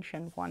my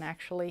ancient one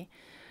actually,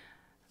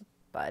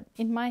 but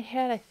in my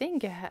head I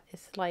think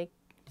it's like,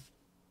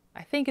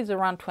 I think it's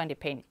around 20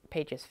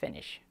 pages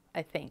finish,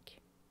 I think.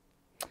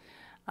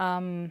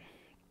 And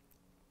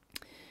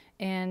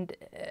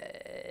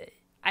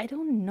I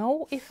don't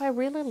know if I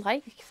really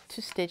like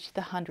to stitch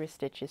the 100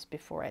 stitches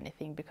before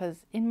anything,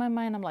 because in my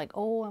mind I'm like,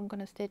 oh, I'm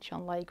gonna stitch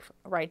on, like,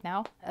 right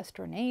now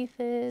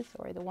Astronathus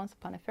or the Once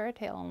Upon a Fairy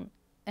Tale,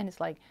 and it's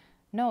like,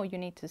 no, you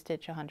need to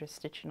stitch 100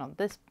 stitches on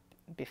this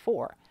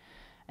before,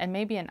 and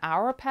maybe an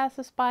hour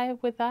passes by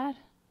with that.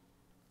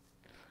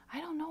 I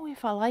don't know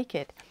if I like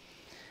it,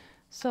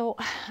 so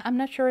I'm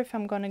not sure if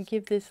I'm gonna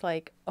give this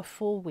like a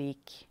full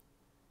week.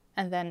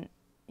 And then,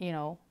 you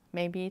know,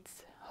 maybe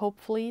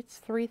hopefully it's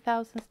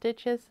 3,000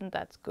 stitches, and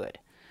that's good.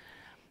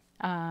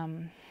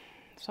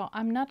 So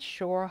I'm not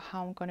sure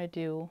how I'm gonna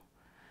do.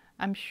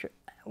 I'm sure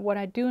what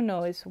I do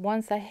know is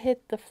once I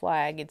hit the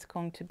flag, it's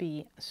going to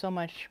be so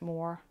much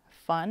more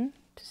fun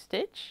to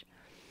stitch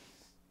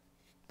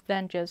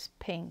than just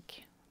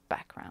pink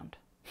background.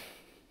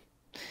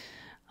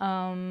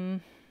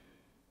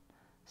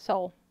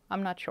 So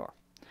I'm not sure.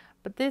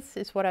 But this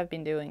is what I've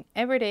been doing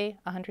every day,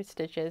 100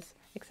 stitches,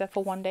 except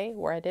for one day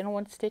where I didn't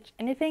want to stitch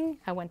anything.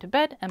 I went to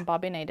bed and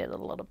bobbinated a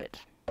little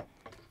bit.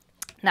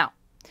 Now,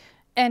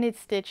 and it's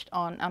stitched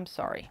on, I'm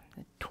sorry,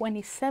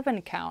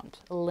 27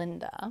 count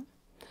Linda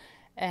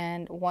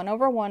and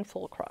 1/1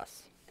 full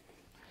cross.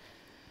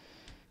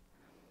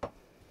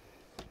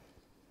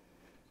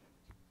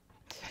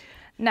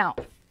 Now,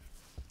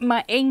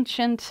 my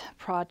ancient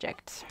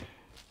projects.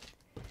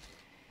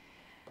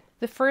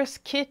 The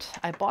first kit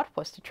I bought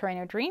was the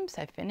Trainer Dreams.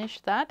 I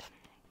finished that.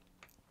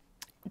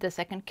 The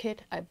second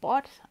kit I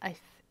bought,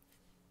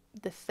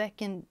 the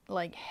second,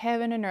 like,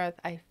 Heaven and Earth,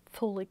 I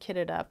fully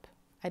kitted up.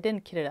 I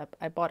didn't kit it up.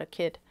 I bought a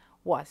kit,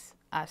 was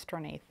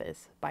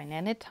Astronathus by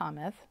Nanny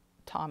Thompson.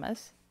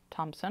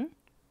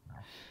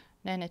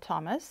 Nanny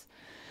Thomas.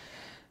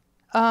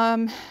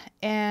 And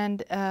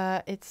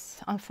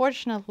it's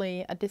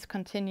unfortunately a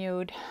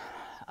discontinued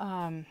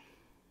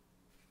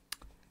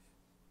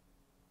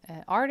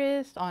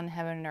artist on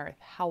Heaven and Earth.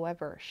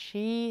 However,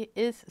 she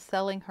is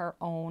selling her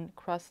own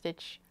cross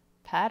stitch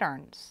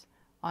patterns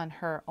on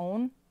her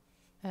own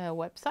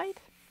website.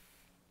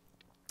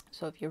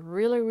 So if you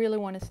really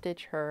want to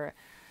stitch her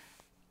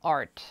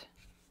art,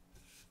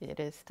 it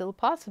is still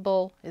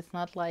possible. It's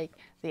not like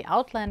the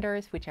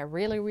Outlanders, which I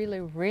really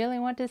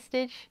want to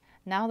stitch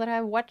now that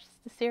I've watched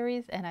the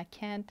series, and I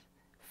can't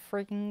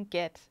freaking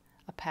get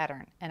a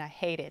pattern, and I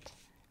hate it.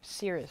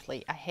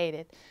 Seriously, I hate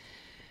it.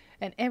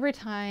 And every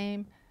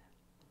time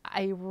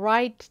I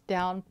write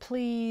down,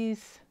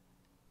 please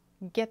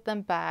get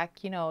them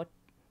back, you know,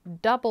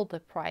 double the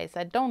price.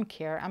 I don't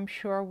care. I'm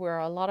sure there are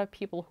a lot of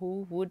people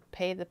who would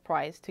pay the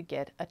price to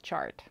get a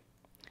chart.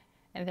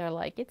 And they're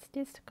like, it's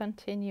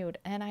discontinued.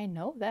 And I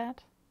know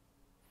that.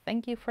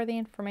 Thank you for the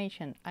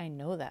information. I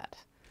know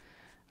that.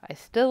 I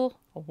still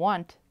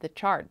want the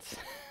charts.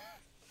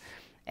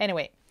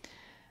 Anyway,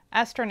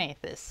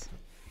 Astronathus.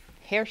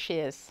 Here she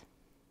is.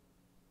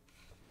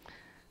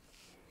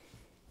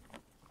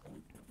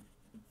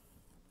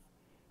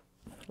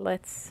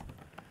 Let's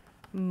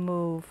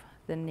move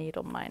the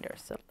needle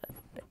minders a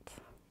little bit.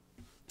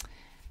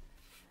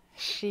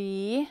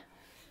 She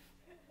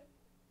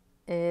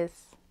is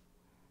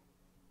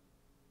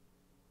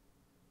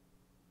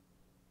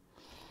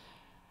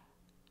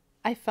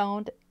I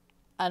found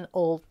an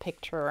old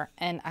picture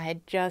and I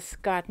had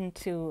just gotten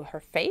to her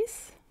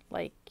face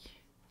like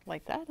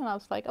that, and I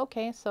was like,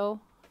 okay, so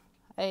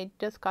I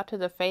just got to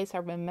the face, I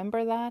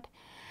remember that,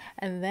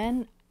 and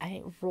then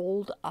I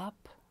rolled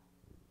up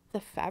the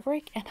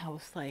fabric and I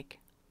was like,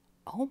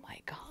 oh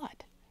my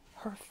god,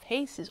 her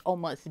face is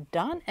almost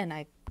done, and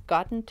I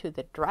gotten to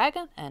the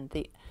dragon and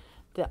the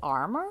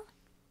armor.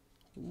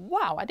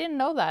 Wow, I didn't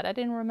know that. I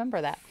didn't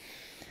remember that.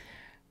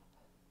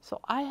 So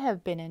I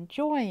have been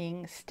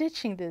enjoying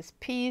stitching this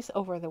piece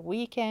over the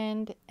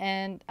weekend,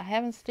 and I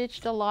haven't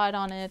stitched a lot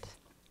on it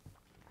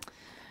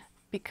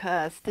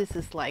because this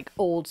is like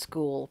old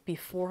school,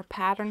 before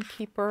Pattern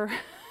Keeper.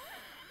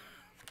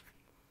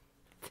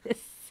 This,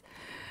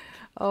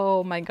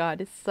 oh my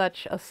god, it's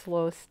such a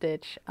slow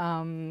stitch.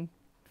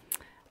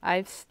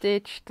 I've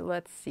stitched,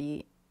 let's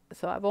see,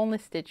 so I've only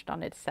stitched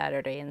on it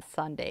Saturday and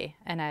Sunday,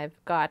 and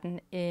I've gotten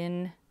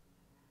in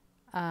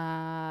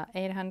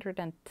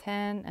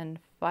 810 and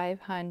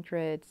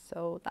 500,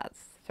 so that's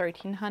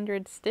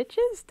 1300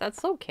 stitches.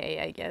 That's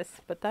okay, I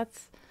guess, but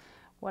that's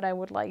what I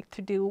would like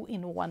to do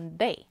in one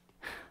day.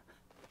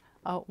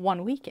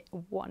 One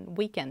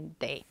weekend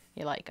day,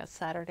 like a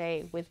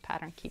Saturday with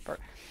Pattern Keeper.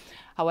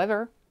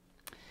 However,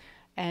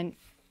 and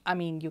I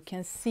mean, you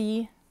can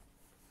see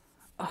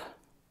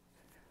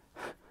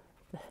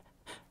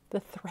the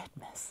thread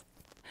mess.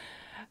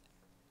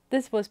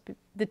 This was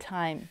the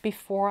time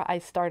before I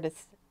started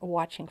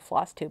watching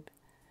Flosstube.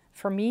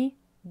 For me,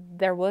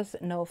 there was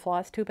no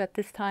Flosstube at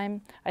this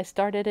time. I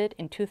started it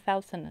in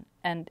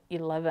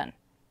 2011.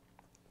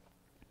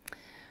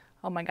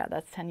 Oh my god,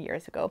 that's 10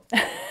 years ago.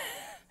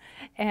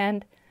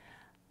 And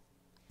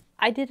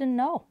I didn't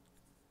know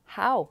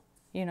how,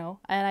 you know,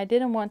 and I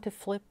didn't want to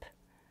flip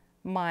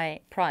my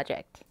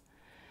project.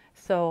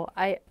 So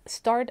I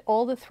start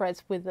all the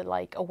threads with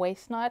like a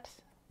waist knot.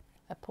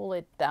 I pull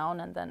it down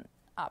and then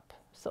up.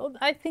 So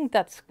I think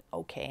that's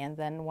okay. And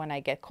then when I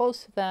get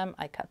close to them,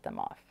 I cut them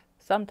off.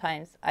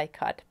 Sometimes I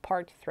cut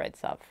part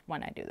threads off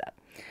when I do that.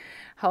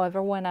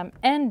 However, when I'm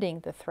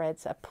ending the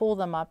threads, I pull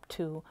them up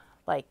to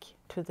like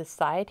to the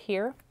side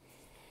here.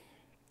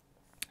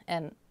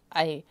 And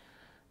I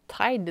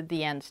tied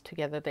the ends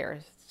together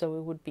there so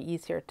it would be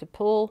easier to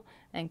pull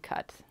and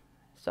cut.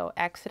 So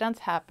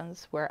accidents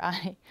happens where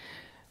I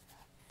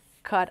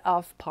cut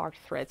off part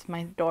threads.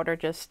 My daughter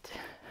just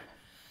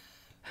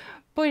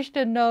pushed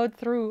a note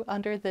through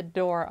under the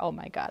door. Oh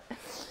my god.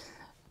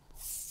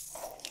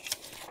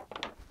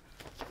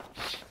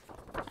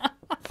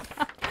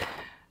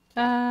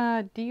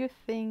 Do you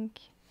think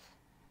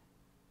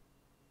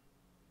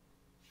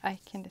I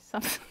can do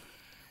something?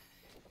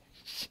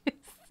 She's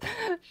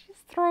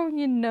throwing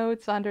in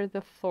notes under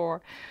the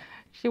floor.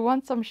 She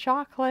wants some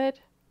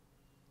chocolate.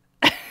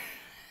 And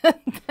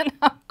then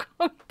I'm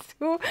going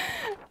to...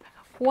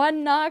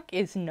 One knock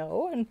is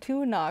no, and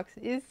two knocks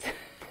is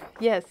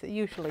yes.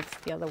 Usually it's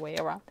the other way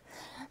around.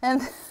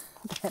 And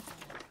then,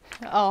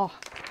 oh,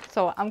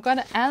 so I'm going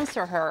to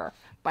answer her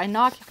by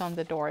knocking on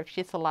the door if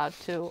she's allowed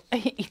to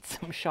eat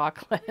some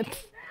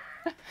chocolate.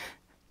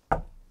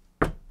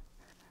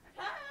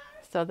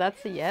 So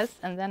that's a yes,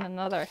 and then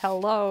another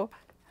hello.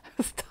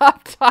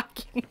 Stop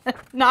talking and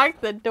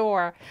knock the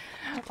door.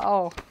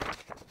 Oh,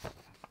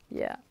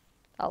 yeah,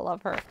 I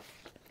love her.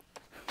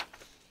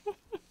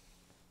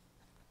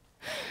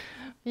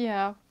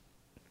 Yeah.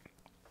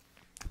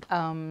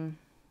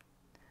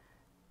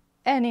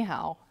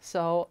 Anyhow,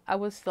 so I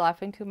was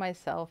laughing to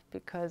myself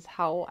because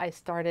how I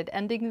started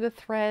ending the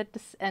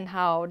threads and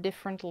how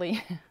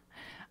differently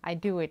I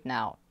do it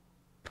now.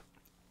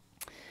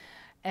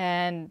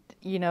 And,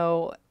 you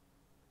know,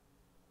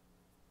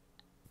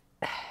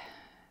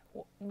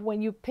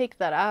 when you pick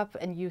that up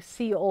and you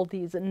see all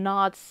these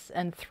knots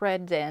and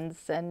thread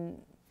ends,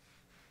 and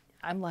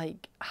I'm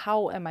like,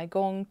 how am I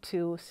going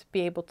to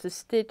be able to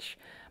stitch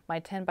my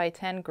 10 by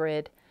 10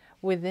 grid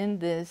within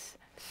this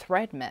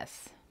thread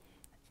mess?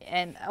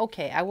 And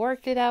okay, I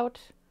worked it out,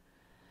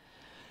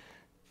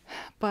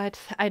 but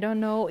I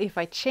don't know if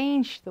I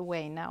change the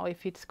way now,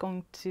 if it's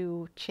going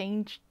to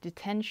change the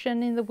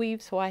tension in the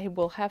weave. So I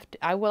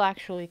will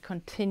actually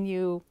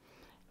continue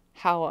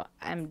how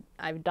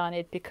I've done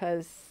it,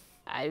 because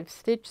I've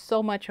stitched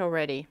so much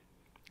already.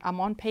 I'm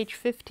on page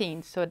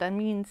 15, so that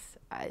means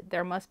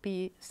there must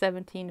be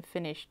 17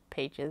 finished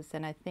pages,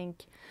 and I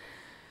think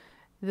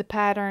the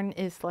pattern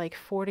is like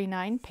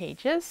 49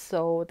 pages,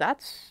 so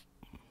that's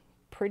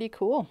pretty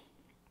cool.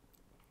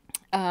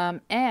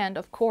 And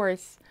of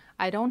course,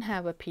 I don't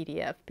have a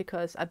PDF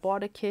because I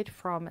bought a kit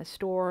from a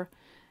store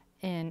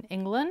in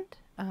England.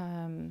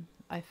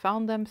 I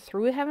found them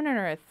through Heaven and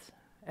Earth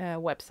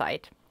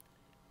website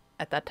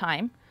at that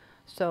time.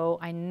 So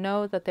I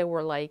know that they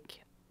were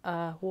like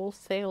a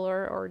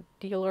wholesaler or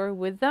dealer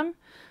with them,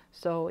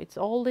 so it's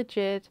all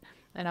legit.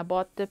 And I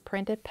bought the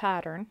printed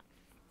pattern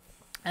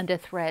and the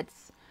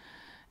threads,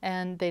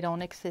 and they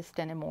don't exist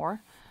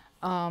anymore.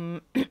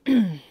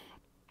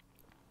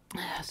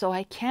 So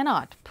I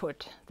cannot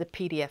put the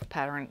PDF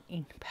pattern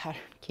in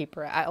Pattern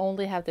Keeper. I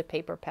only have the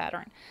paper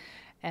pattern.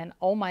 And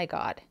oh my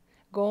God,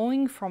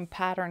 going from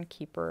Pattern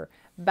Keeper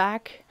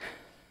back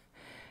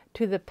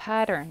to the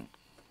pattern,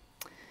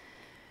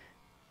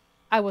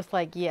 I was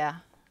like, yeah,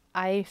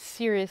 I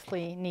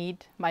seriously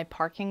need my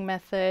parking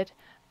method.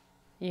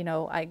 You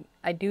know,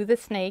 I do the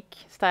snake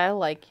style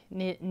like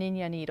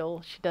Ninja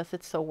Needle. She does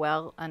it so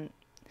well. And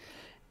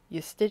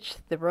you stitch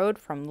the road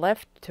from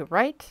left to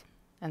right,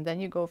 and then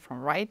you go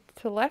from right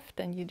to left,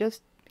 and you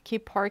just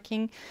keep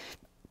parking.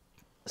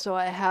 So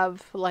I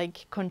have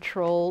like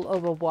control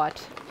over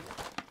what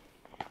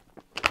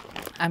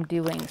I'm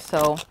doing.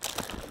 So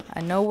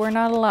I know we're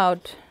not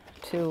allowed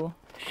to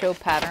show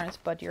patterns,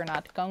 but you're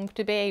not going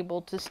to be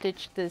able to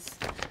stitch this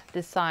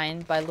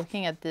design by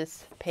looking at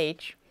this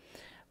page.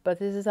 But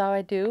this is how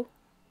I do.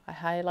 I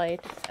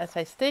highlight as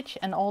I stitch,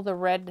 and all the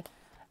red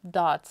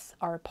dots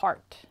are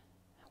parked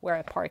where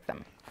I park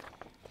them.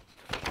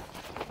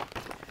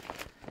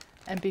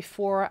 And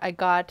before I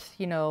got,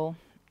 you know,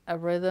 a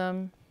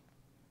rhythm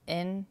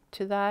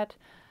into that,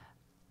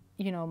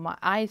 you know, my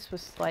eyes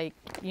was like,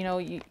 you know,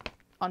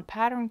 on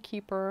Pattern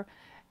Keeper,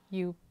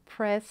 you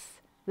press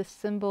the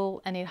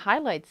symbol and it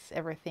highlights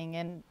everything,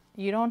 and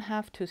you don't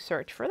have to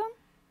search for them.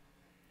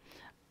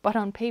 But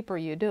on paper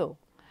you do.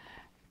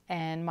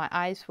 And my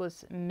eyes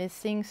was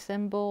missing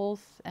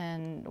symbols,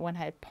 and when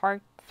I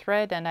parked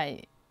thread and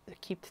I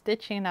keep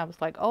stitching, I was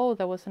like, oh,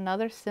 there was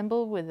another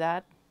symbol with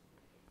that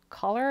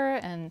color.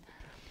 And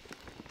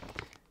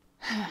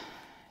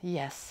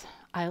yes,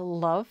 I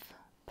love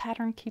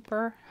Pattern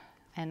Keeper,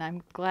 and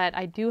I'm glad.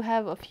 I do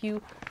have a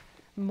few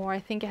more. I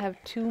think I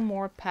have 2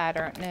 more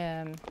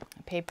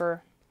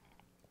paper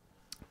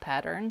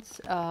patterns,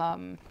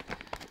 and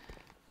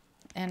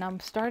I'm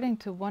starting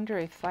to wonder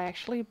if I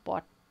actually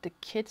bought the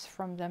kits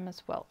from them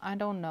as well. I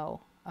don't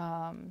know.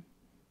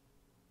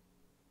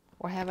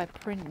 Or have I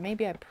printed?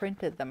 Maybe I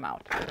printed them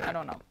out. I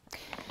don't know.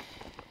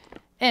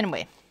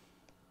 Anyway,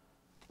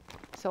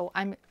 so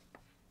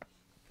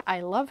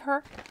I love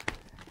her.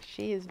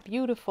 She is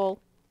beautiful,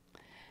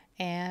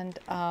 and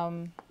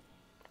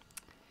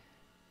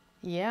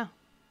yeah,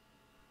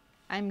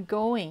 I'm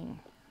going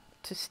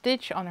to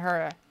stitch on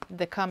her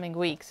the coming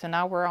week. So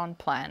now we're on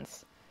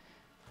plans.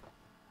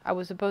 I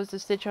was supposed to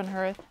stitch on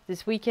her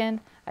this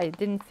weekend. I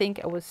didn't think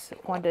I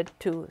wanted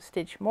to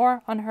stitch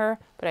more on her,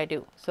 but I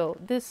do. So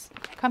this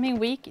coming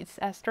week, it's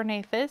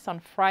Astronathus. On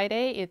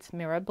Friday, it's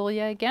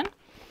Mirabilia again.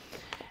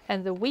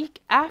 And the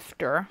week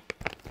after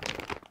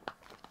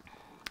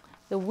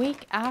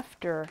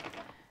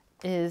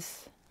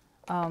is,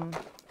 I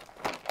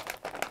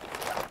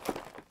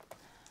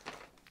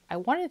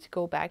wanted to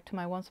go back to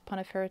my Once Upon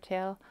a Fairy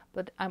Tale,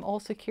 but I'm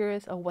also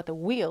curious of what the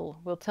wheel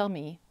will tell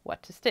me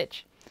what to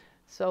stitch.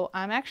 So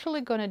I'm actually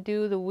going to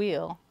do the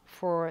wheel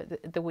for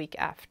the week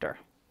after.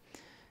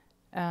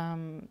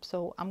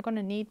 So I'm going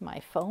to need my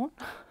phone.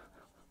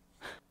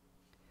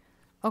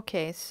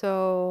 Okay,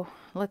 so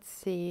let's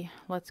see.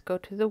 Let's go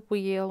to the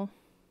wheel.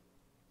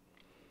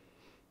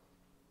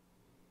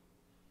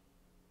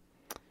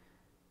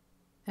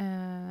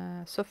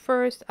 So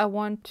first I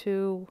want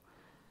to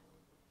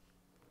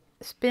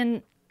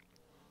spin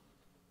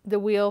the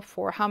wheel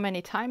for how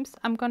many times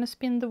I'm going to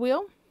spin the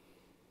wheel.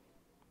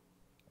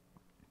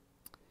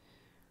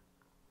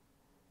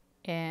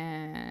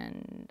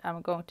 And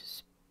I'm going to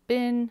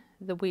spin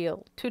the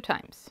wheel 2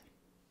 times.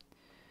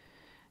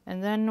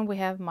 And then we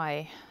have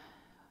my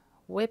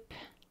whip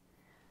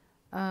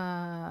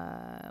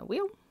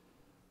wheel.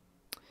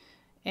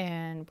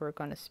 And we're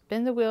going to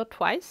spin the wheel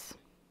twice.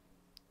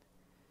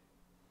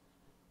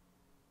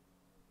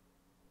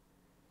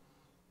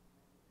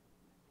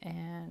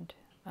 And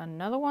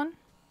another one.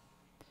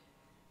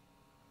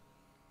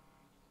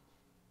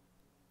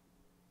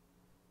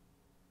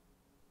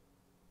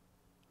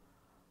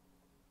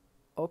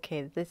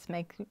 Okay, this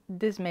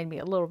made me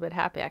a little bit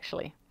happy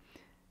actually.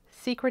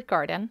 Secret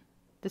Garden,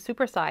 the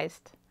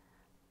supersized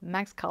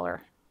max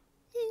color.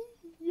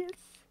 Yes.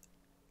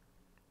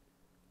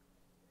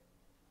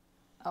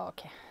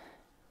 Okay.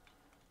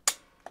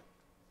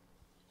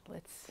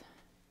 Let's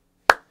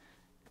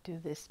do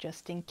this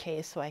just in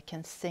case so I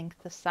can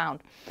sync the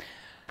sound.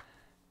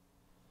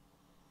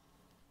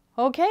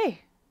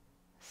 Okay.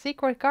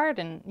 Secret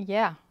Garden.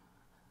 Yeah.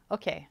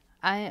 Okay.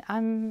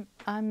 I'm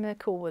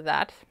cool with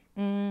that.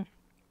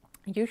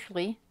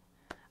 Usually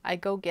I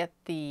go get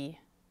the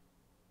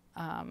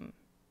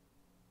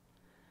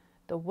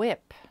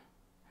whip.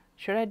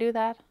 Should I do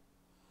that?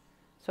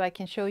 So I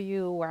can show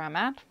you where I'm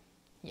at?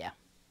 Yeah.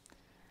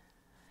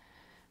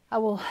 I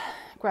will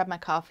grab my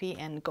coffee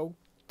and go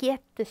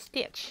get the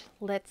stitch.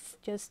 I'll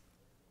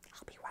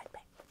be right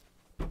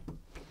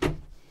back.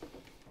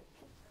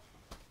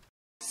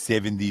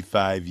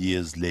 75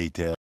 years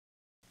later.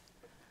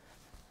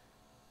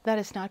 That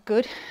is not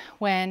good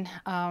when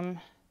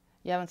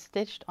you haven't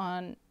stitched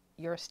on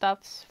your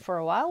stuffs for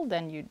a while,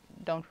 then you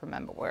don't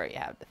remember where you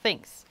have the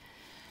things.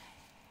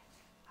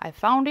 I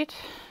found it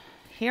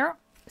here,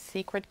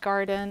 Secret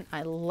Garden.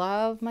 I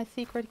love my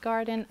Secret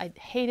Garden. I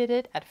hated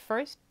it at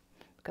first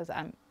because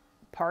I'm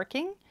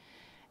parking,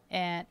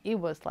 and it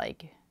was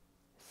like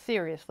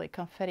seriously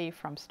confetti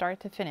from start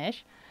to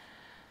finish.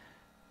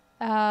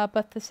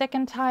 But the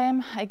second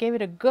time I gave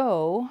it a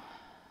go,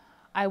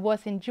 I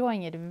was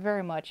enjoying it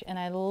very much, and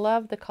I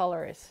love the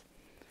colors.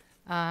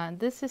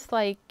 This is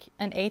like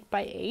an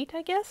 8x8,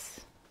 I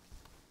guess.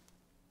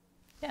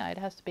 Yeah, it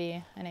has to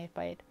be an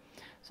 8x8.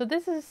 So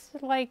this is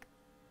like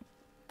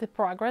the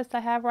progress I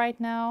have right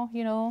now,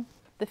 you know,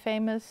 the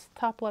famous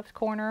top left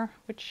corner,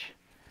 which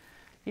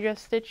you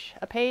just stitch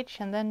a page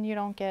and then you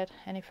don't get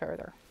any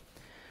further.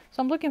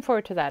 So I'm looking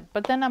forward to that.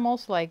 But then I'm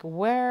also like,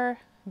 where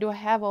do I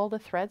have all the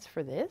threads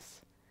for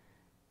this?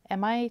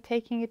 Am I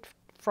taking it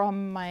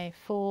from my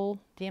full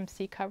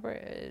DMC cover,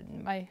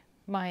 my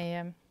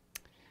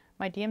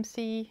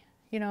DMC,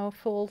 you know,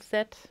 full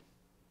set,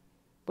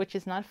 which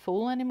is not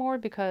full anymore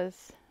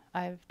because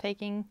I've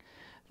taken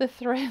the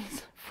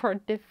threads for a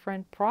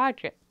different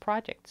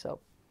project. So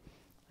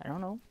I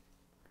don't know.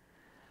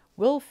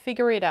 We'll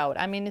figure it out.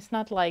 I mean, it's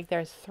not like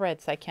there's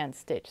threads I can't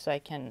stitch, so I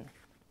can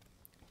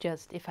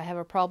just, if I have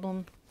a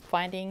problem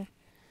finding,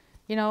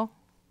 you know,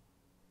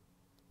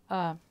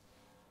 the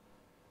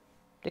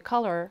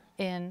color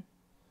in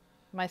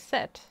my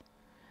set,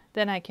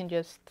 then I can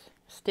just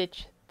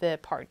stitch the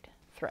part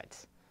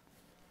threads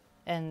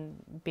and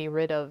be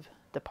rid of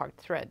the part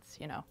threads,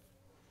 you know.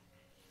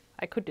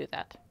 I could do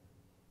that.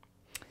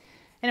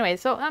 Anyway,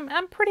 so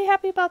I'm pretty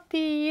happy about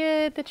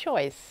the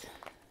choice.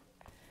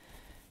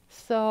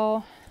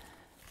 So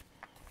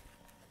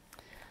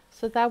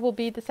that will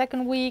be the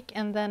second week,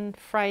 and then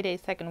Friday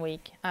second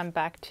week I'm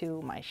back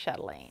to my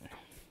chatelaine.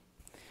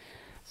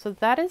 So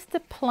that is the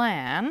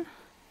plan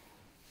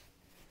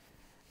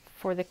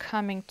for the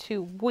coming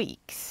 2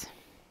 weeks.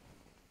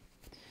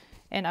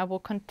 And I will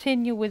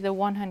continue with the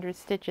 100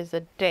 stitches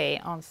a day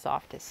on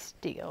softest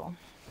steel.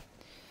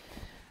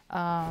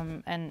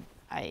 And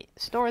I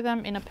store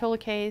them in a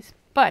pillowcase,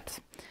 but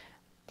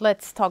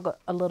let's talk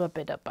a little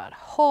bit about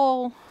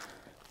haul.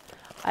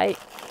 I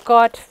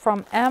got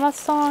from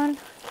Amazon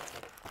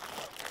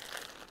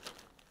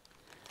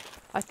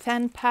a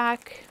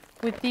 10-pack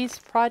with these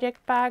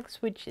project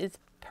bags, which is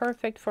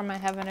perfect for my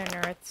Heaven and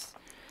Earths.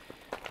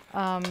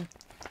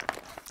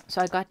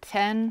 So I got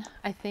 10.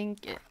 I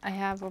think I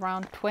have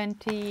around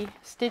 20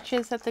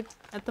 stitches at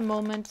the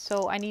moment,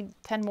 so I need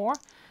 10 more.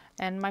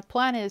 And my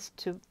plan is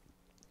to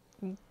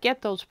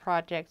get those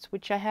projects,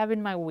 which I have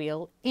in my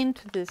wheel,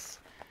 into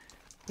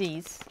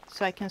these,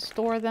 so I can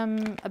store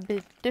them a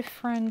bit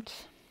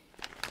different.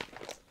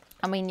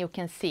 I mean, you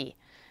can see,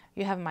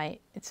 you have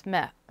it's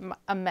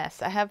a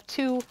mess. I have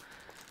 2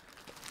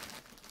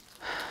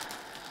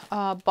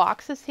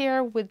 boxes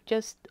here with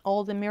just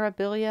all the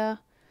Mirabilia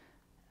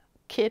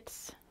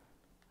kits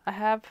I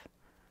have.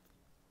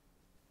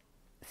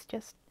 It's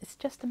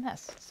just a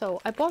mess. So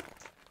I bought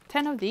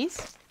 10 of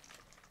these,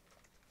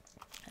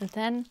 and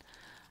then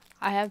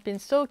I have been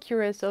so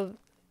curious of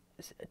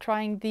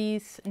trying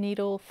these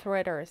needle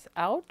threaders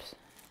out,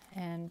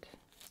 and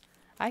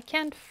I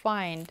can't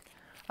find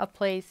a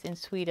place in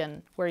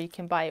Sweden where you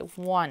can buy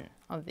 1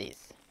 of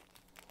these.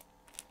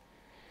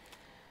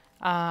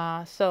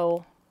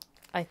 So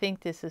I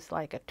think this is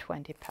like a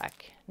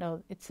 20-pack.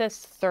 No, it says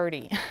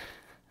 30.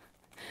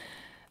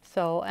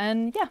 So,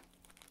 and yeah,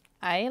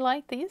 I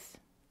like these.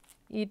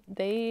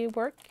 They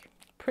work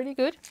pretty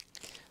good.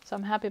 So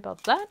I'm happy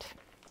about that.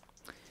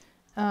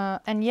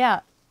 And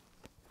yeah,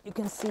 you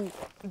can see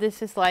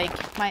this is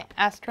like my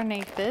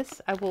astronaut.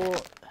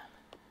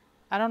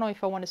 I don't know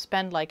if I want to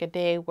spend like a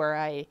day where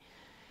I,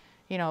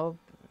 you know,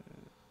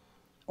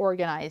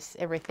 organize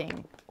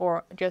everything,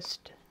 or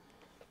just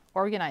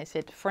organize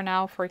it. For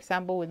now, for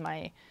example, with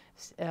my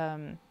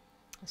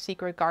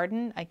Secret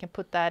Garden, I can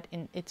put that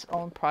in its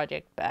own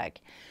project bag.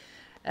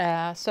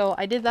 So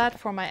I did that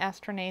for my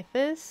astronaut,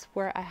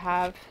 where I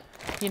have,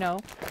 you know,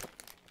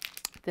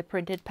 the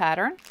printed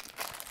pattern.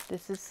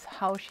 This is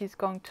how she's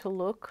going to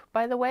look,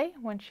 by the way,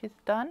 when she's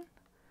done.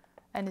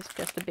 And it's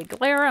just a big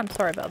glare. I'm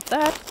sorry about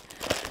that.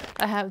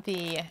 I have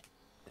the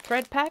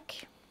thread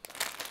pack.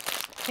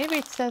 Maybe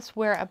it says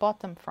where I bought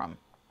them from.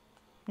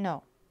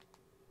 No.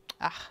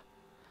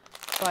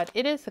 But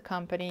it is a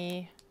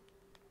company.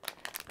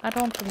 I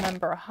don't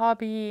remember.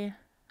 Hobbycraft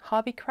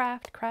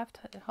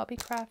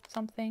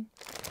something.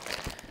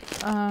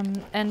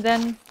 And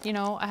then, you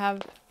know, I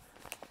have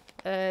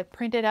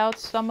printed out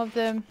some of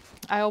them.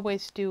 I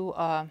always do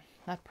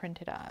not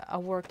printed, a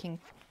working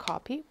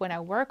copy. When I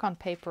work on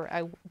paper,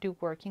 I do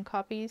working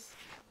copies,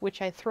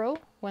 which I throw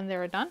when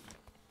they're done.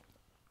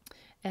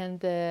 And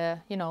the,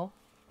 you know,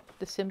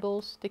 the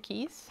symbols, the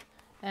keys,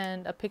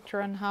 and a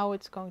picture on how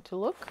it's going to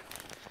look.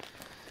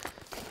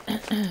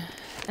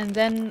 And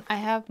then I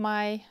have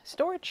my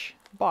storage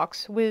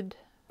box with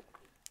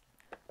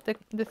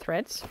the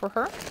threads for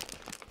her.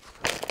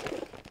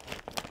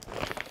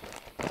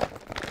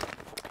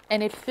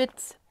 And it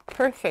fits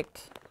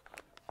perfect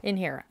in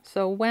here.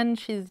 So when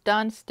she's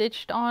done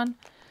stitched on,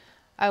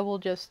 I will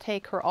just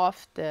take her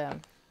off the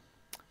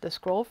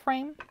scroll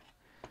frame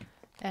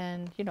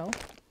and, you know,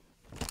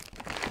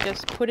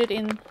 just put it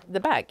in the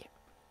bag.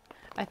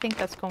 I think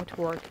that's going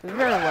to work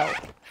very well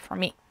for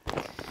me.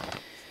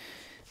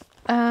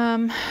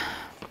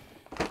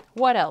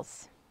 What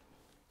else?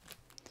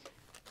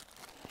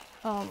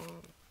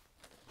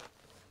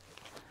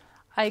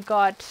 I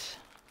got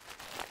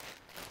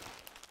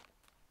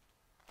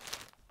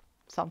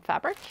some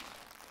fabric,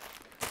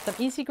 some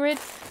easy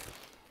grids,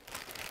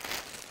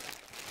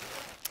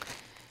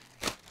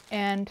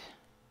 and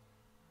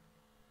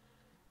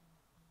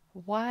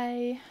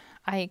why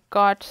I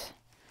got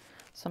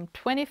some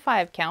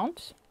 25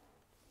 count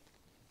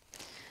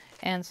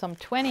and some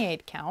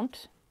 28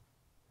 count,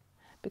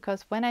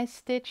 because when I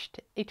stitched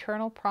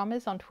Eternal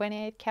Promise on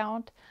 28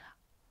 count,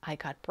 I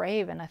got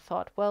brave and I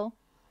thought, well,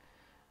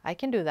 I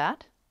can do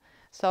that.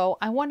 So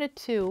I wanted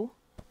to,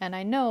 and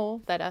I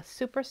know that a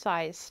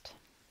supersized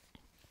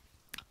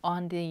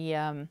on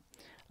the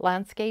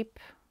landscape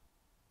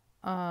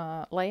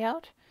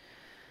layout,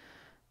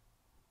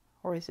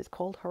 or is it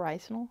called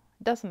horizontal?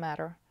 Doesn't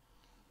matter.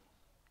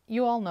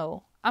 You all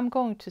know I'm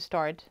going to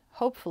start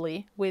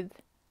hopefully with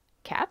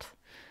Cat.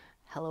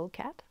 Hello,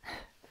 Cat.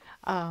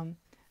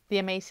 The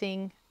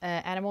Amazing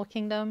Animal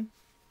Kingdom.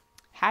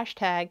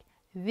 Hashtag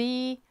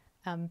the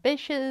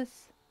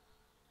ambitious.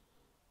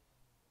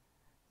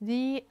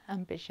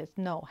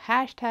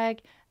 Hashtag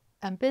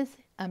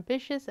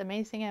ambitious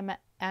Amazing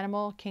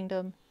Animal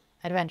Kingdom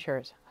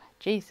Adventures.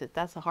 Jesus,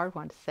 that's a hard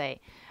one to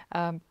say.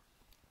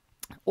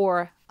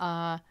 Or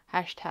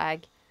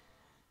hashtag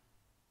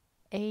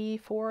A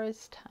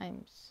forest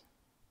times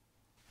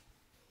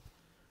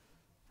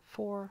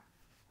 4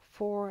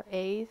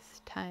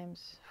 A's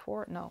times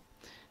 4. No,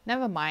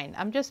 never mind.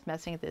 I'm just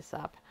messing this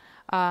up.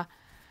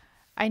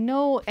 I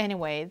know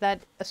anyway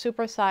that a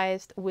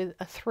supersized with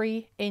a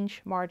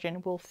 3-inch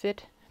margin will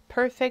fit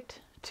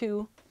perfect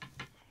to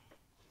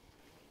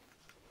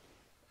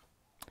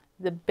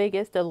the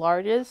biggest, the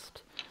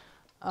largest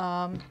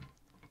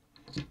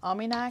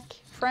almanac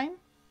frame.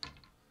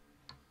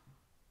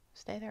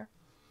 Stay there.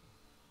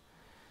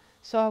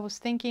 So I was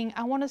thinking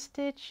I want to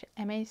stitch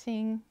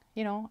Amazing,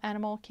 you know,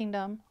 Animal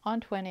Kingdom on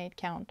 28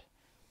 count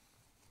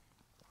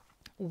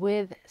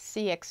with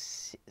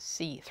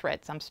CXC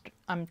threads.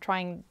 I'm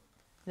trying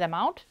them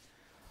out.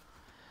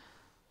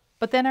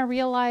 But then I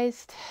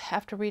realized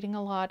after reading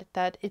a lot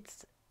that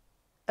it's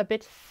a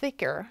bit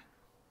thicker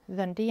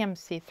than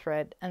DMC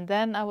thread. And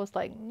then I was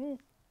like,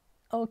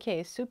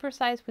 okay,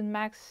 supersized with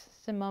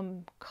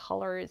maximum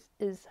colors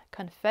is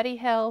confetti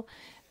hell.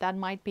 That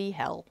might be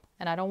hell.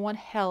 And I don't want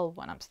hell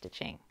when I'm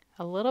stitching.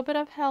 A little bit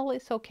of hell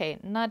is okay,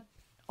 not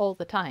all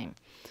the time.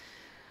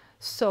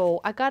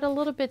 So I got a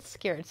little bit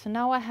scared. So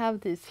now I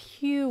have this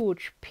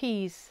huge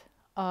piece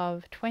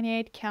of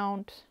 28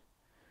 count.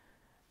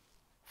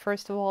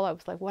 First of all, I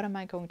was like, what am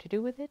I going to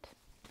do with it?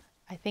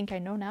 I think I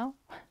know now.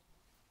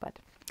 But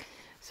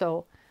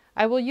so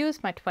I will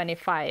use my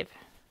 25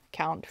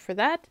 count for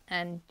that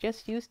and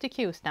just use the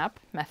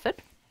Q-snap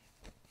method.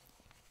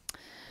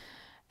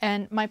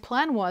 And my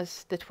plan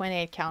was the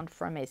 28 count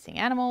for Amazing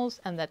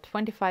Animals and the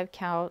 25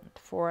 count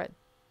for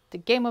the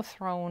Game of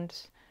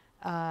Thrones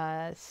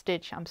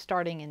stitch I'm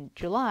starting in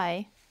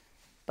July.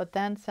 But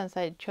then since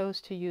I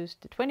chose to use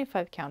the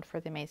 25 count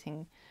for the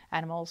Amazing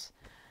Animals,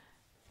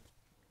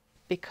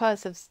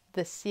 because of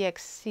the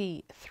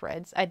CXC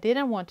threads, I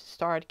didn't want to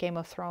start Game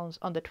of Thrones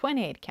on the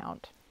 28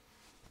 count.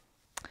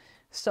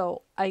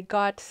 So I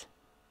got,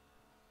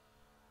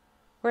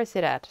 where is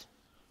it at?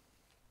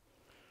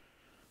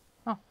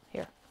 Oh,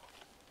 here.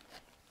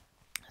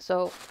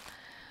 So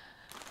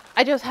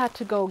I just had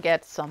to go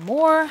get some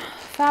more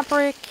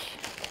fabric.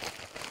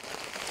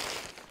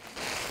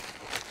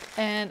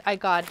 And I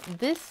got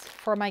this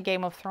for my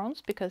Game of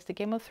Thrones because the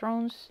Game of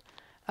Thrones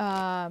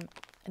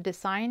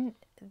design,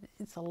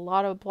 it's a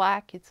lot of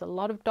black, it's a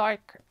lot of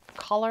dark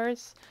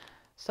colors.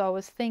 So I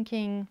was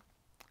thinking,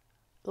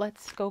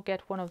 let's go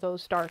get one of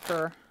those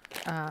darker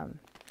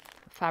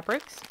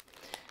fabrics.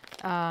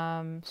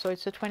 So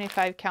it's a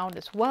 25 count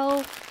as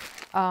well.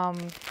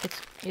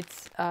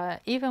 It's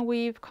even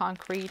weave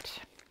concrete.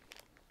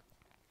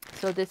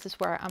 So this is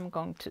where I'm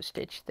going to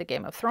stitch the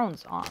Game of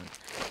Thrones on.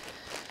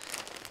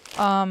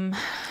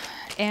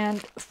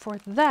 And for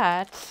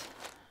that,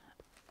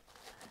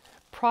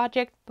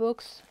 project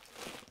book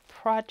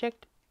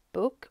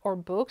or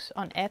books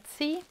on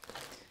Etsy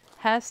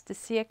has the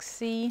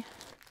CXC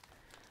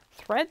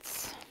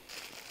threads.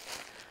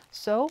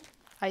 So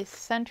I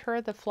sent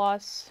her the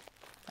floss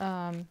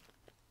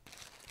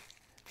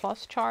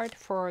chart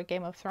for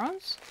Game of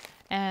Thrones,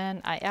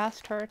 and I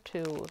asked her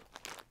to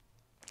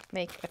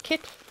make a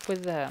kit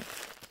with the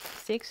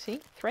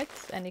CXC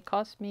threads, and it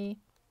cost me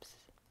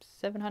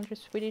 700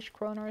 Swedish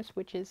kronors,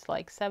 which is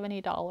like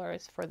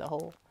 $70 for the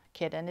whole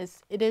kit, and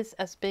it is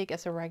as big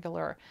as a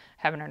regular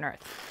Heaven and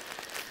Earth.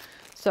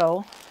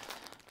 So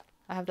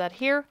I have that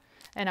here,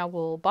 and I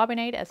will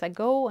bobinate as I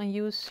go and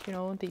use, you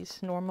know, these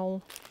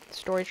normal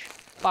storage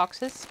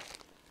boxes.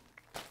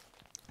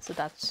 So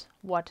that's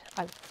what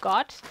I've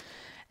got.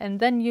 And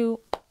then you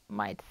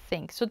might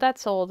think, so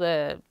that's all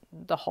the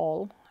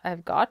haul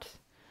I've got.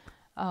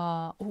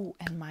 Oh,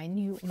 and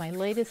my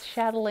latest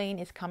chatelaine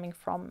is coming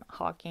from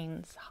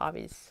Hawkins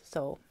Hobbies,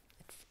 so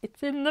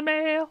it's in the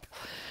mail.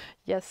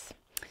 Yes.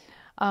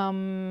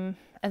 And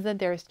then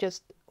there's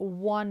just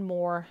one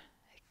more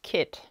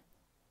kit,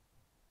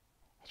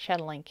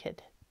 chatelaine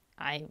kit.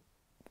 I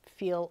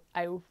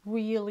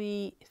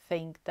really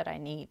think that I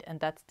need, and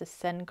that's the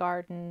Zen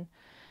Garden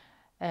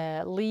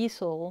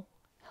Liesel.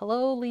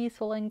 Hello,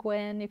 Liesel and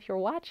Gwen, if you're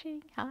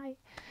watching. Hi.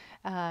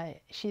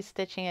 She's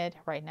stitching it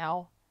right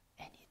now,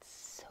 and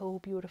it's so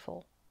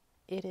beautiful.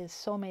 It is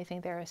so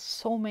amazing. There are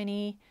so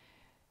many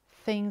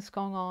things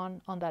going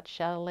on that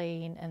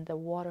chatelaine, and the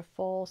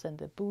waterfalls and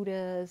the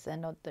Buddhas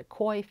and the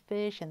koi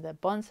fish and the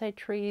bonsai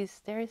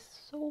trees. There is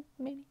so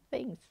many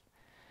things.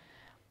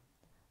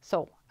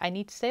 So I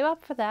need to save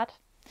up for that.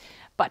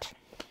 But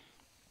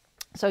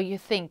so you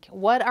think,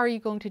 what are you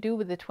going to do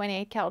with the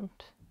 28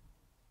 count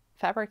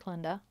fabric,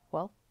 Linda?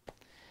 Well,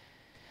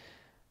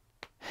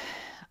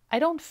 I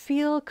don't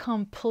feel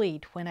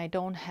complete when I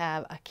don't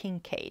have a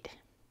kincaid.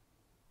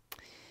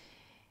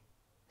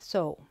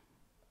 So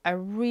I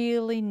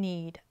really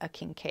need a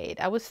kincaid.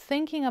 I was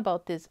thinking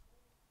about this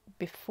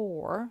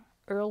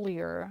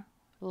earlier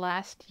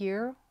last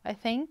year, I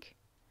think.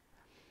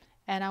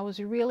 And I was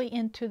really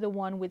into the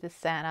one with the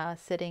Santa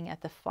sitting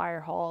at the fire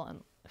hall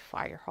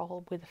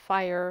with the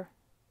fire,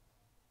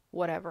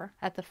 whatever,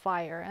 at the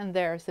fire. And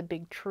there's a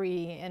big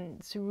tree and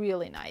it's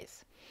really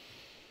nice.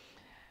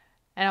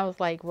 And I was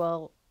like,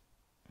 well,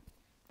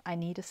 I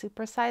need a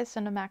supersize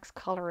and a max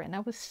color. And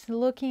I was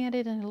looking at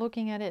it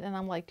and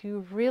I'm like, do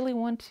you really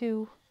want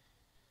to?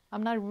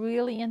 I'm not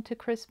really into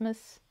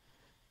Christmas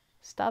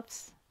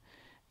stuffs.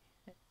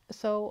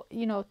 So,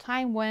 you know,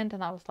 time went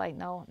and I was like,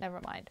 no, never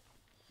mind.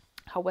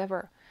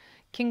 However,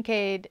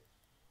 kincaid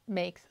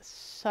makes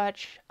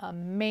such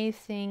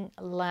amazing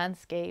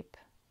landscape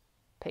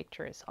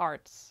pictures,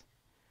 arts.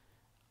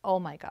 Oh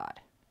my God.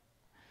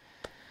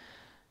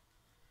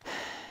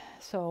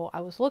 So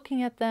I was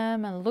looking at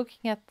them and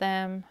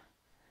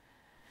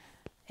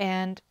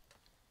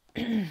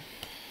I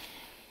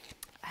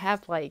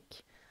have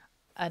like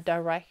a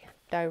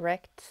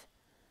direct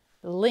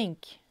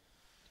link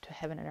to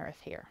Heaven and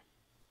Earth here.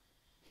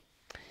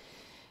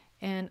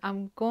 And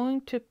I'm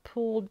going to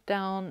pull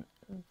down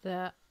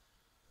the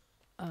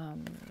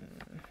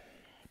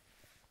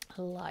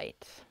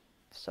light.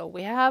 So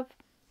we have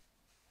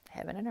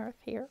Heaven and Earth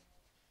here.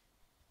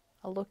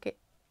 I'll look at,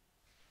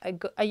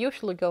 I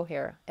usually go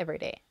here every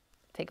day.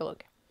 Take a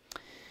look.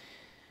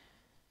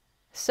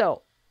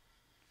 So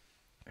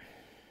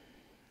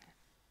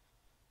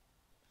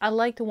I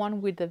like the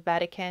one with the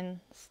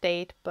Vatican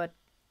state, but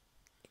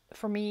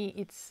for me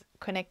it's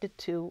connected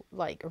to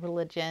like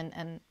religion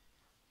and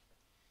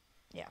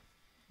yeah,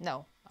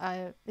 no,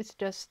 it's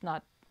just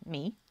not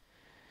me.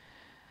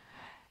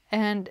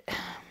 And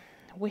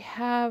we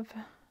have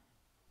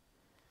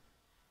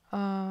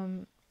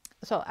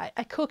so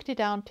I cooked it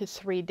down to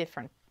 3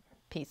 different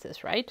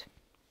pieces, right?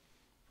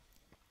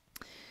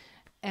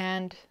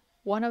 And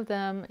one of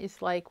them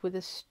is like with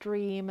a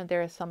stream and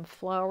there are some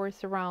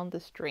flowers around the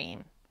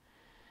stream.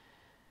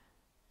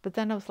 But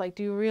then I was like,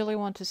 do you really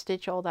want to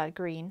stitch all that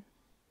green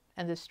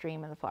and the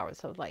stream and the flowers?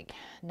 So I was like,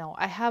 no,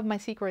 I have my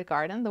secret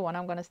garden, the one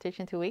I'm going to stitch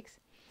in 2 weeks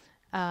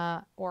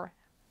or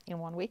in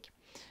 1 week.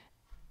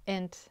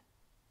 And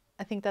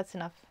I think that's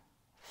enough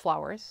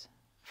flowers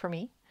for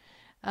me.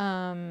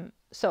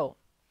 So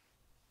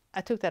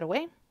I took that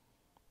away.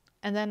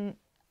 And then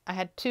I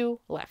had 2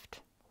 left,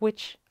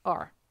 which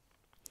are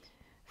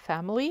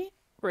Family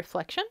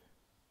Reflection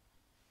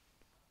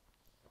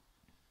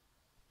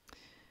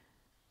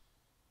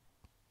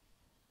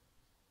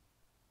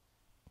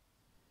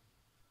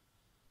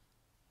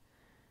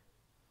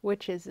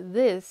which is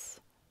this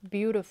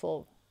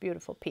beautiful,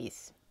 beautiful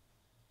piece.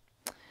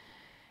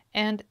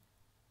 And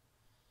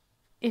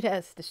it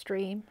has the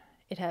stream,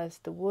 it has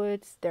the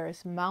woods,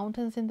 there's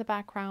mountains in the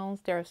background,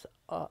 there's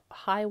a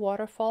high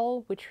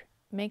waterfall, which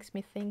makes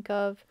me think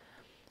of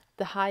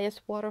the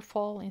highest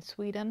waterfall in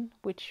Sweden,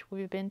 which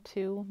we've been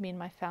to, me and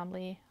my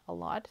family, a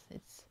lot.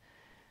 It's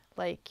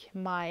like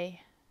a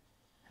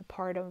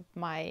part of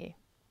my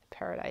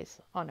paradise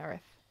on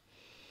earth.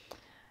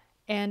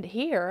 And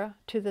here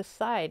to the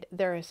side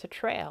there is a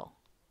trail,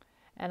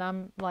 and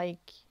I'm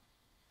like,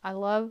 I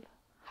love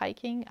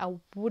hiking. I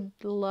would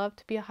love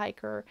to be a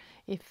hiker.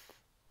 If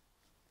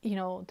you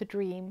know, the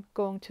dream,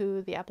 going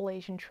to the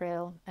Appalachian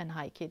Trail and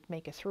hike it,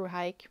 make a through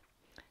hike,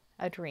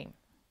 a dream.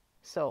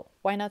 So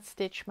why not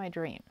stitch my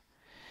dream?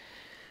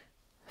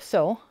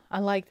 So I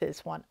like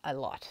this one a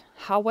lot.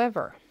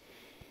 However,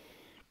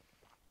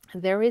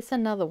 there is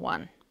another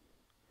one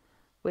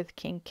with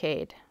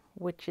kincaid,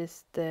 which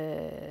is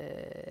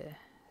the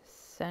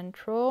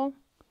Central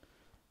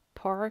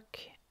Park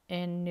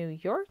in New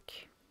York.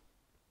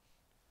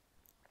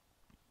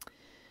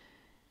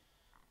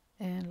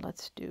 And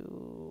let's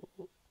do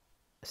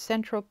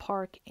Central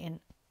Park in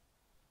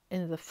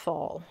the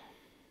fall.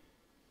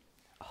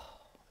 Oh,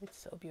 it's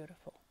so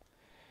beautiful.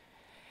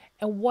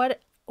 And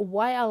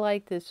why I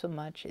like this so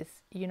much is,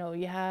 you know,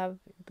 you have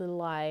the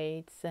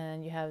lights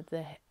and you have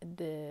the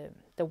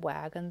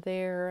wagon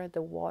there,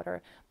 the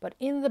water, but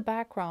in the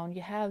background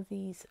you have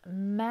these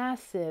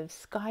massive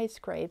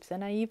skyscrapers,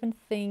 and I even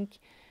think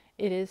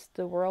it is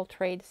the World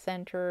Trade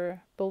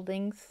Center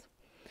buildings,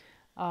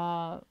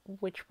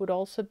 which would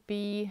also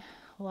be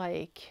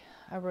like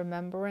a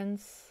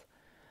remembrance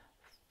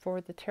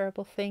for the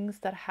terrible things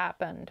that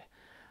happened.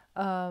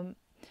 Um,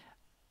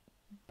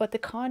 but the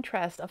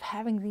contrast of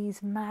having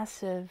these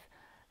massive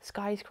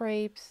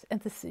skyscrapers and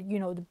this, you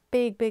know, the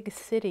big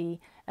city,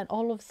 and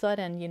all of a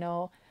sudden, you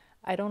know,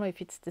 I don't know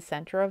if it's the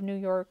center of New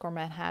York or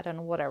Manhattan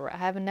or whatever. I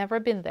have never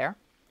been there.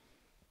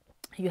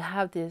 You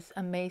have this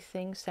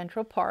amazing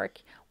Central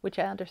Park, which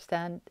I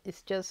understand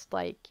is just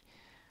like,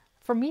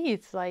 for me,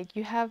 it's like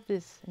you have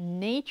this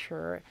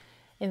nature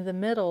in the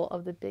middle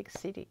of the big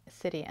city,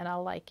 and I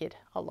like it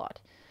a lot.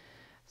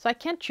 So I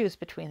can't choose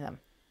between them.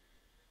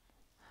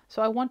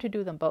 So I want to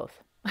do them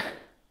both.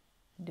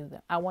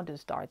 I want to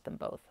start them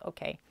both.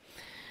 Okay.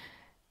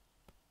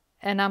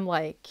 And I'm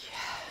like,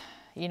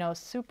 you know,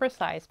 super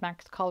size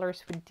max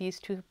colors with these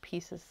two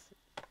pieces.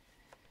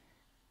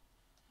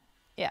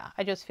 Yeah,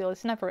 I just feel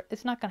it's not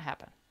gonna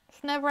happen.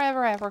 It's never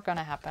ever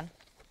gonna happen.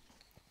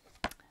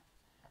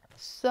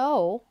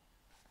 So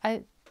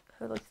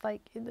it's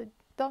like,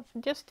 don't,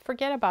 just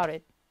forget about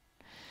it.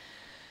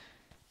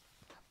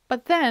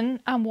 But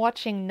then I'm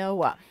watching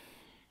Noah.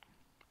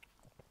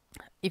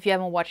 If you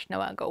haven't watched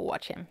Noah, go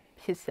watch him.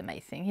 He's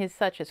amazing. He's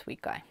such a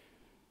sweet guy.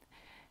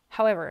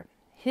 However,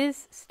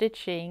 he's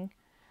stitching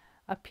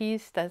a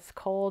piece that's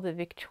called the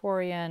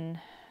Victorian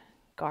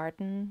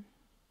Garden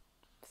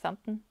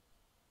something.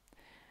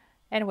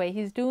 Anyway,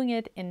 he's doing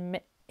it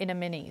in a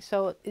mini.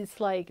 So it's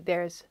like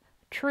there's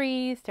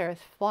trees, there's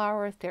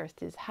flowers, there's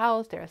this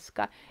house, there's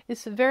sky.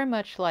 It's very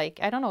much like,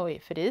 I don't know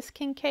if it is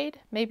Kincaid.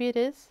 Maybe it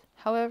is.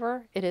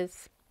 However, it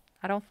is.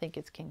 I don't think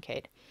it's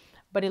Kincaid.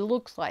 But it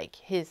looks like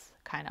his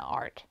kind of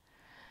art.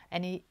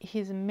 And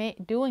he's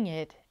doing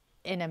it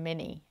in a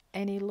mini.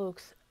 And it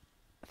looks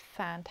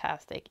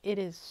fantastic. It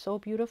is so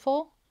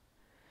beautiful.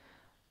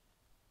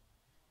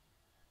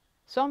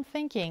 So I'm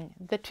thinking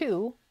the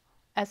two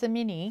as a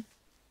mini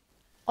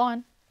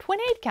on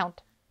 28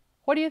 count.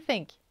 What do you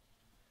think?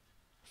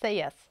 Say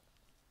yes.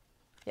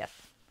 Yes,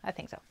 I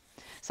think so.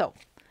 So,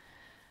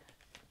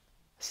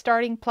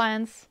 starting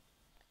plans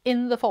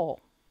in the fall.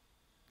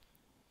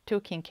 2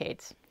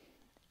 Kincaids.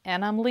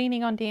 And I'm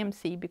leaning on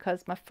DMC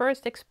because my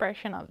first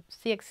expression of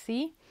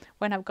CXC,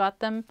 when I've got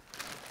them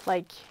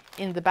like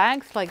in the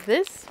bags like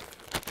this,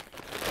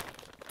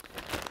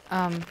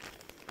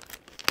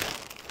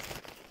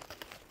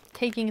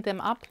 taking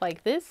them up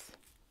like this,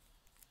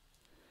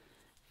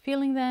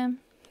 feeling them,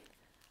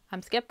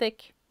 I'm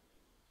skeptic.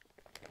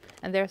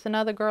 And there's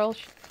another girl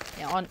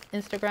on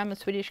Instagram, a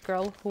Swedish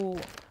girl, who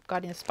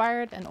got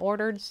inspired and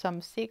ordered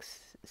some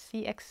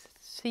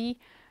CXC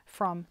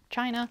from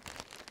China.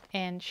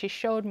 And she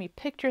showed me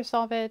pictures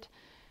of it.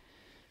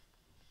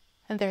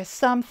 And there's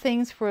some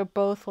things we're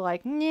both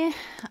like, nah,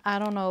 I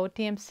don't know,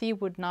 DMC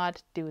would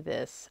not do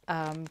this.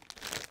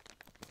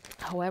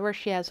 However,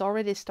 she has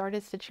already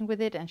started stitching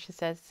with it and she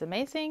says it's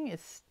amazing.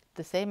 It's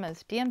the same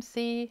as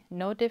DMC,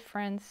 no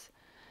difference.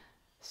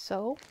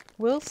 So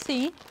we'll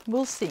see,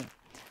 we'll see.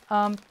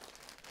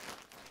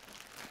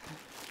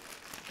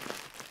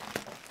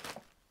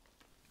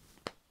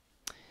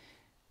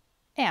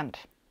 And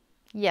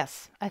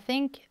yes, I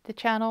think the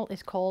channel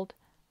is called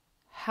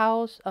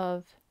House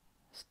of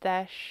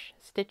Stitch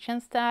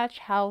and Stash,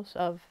 House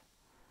of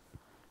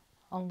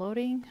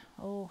Unloading.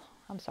 Oh,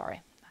 I'm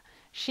sorry.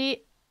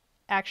 She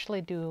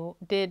actually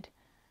did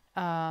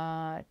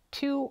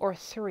 2 or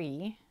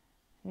 3.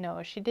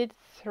 No, she did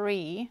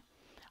 3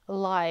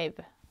 live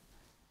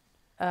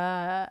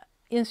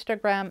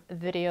Instagram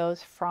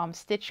videos from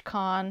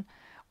StitchCon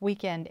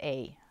Weekend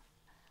A.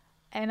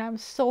 And I'm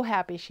so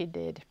happy she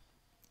did,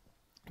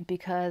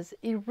 because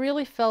it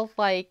really felt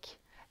like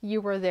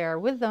you were there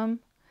with them.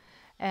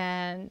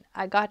 And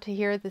I got to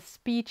hear the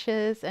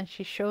speeches, and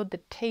she showed the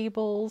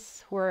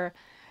tables, where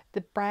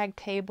the brag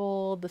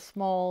table, the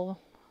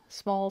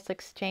smalls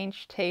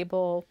exchange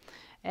table,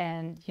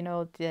 and you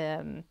know,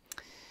 the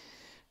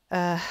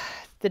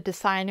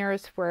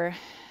designers where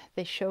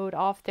they showed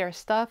off their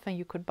stuff and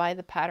you could buy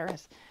the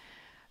patterns.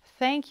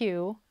 Thank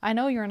you. I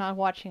know you're not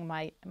watching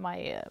my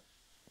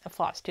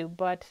Flosstube,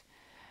 but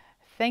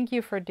thank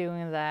you for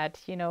doing that.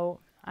 You know,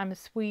 I'm a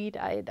Swede.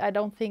 I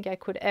don't think I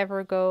could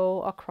ever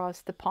go across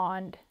the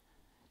pond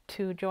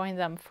to join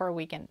them for a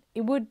weekend.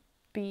 It would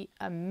be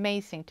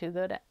amazing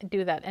to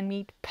do that and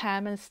meet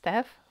Pam and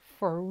Steph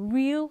for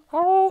real.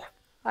 Oh,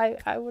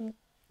 I would.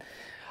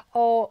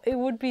 Oh, it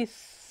would be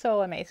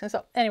so amazing.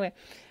 So anyway,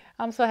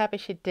 I'm so happy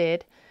she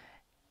did.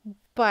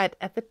 But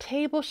at the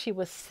table she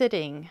was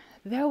sitting,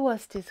 there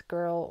was this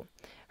girl.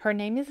 Her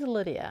name is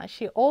Lydia.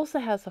 She also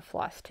has a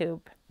Flosstube.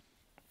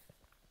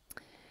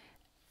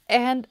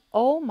 And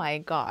oh my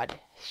God,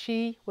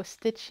 she was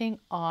stitching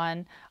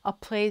on a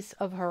place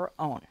of her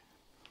own.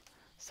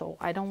 So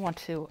I don't want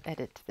to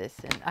edit this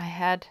in. I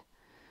had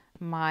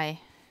my,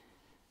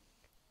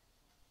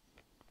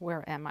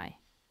 where am I?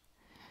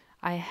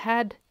 I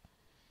had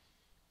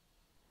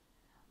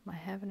my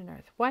heaven and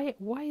earth.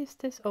 Why is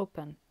this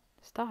open?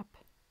 Stop.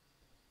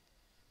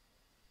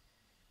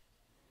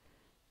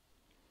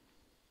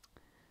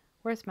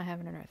 Where's my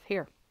heaven and earth?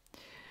 Here.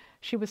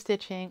 She was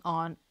stitching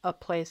on A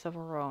Place of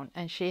Her Own,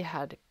 and she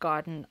had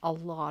gotten a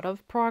lot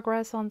of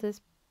progress on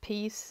this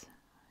piece.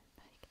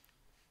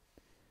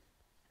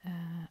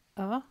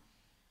 A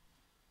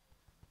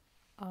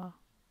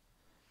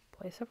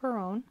Place of Her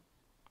Own.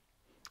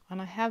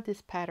 And I have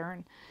this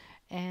pattern,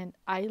 and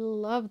I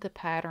love the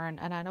pattern,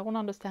 and I don't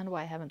understand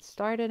why I haven't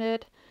started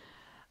it.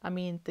 I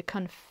mean, the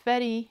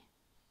confetti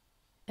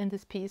in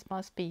this piece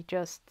must be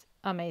just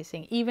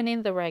amazing, even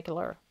in the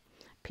regular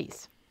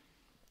piece.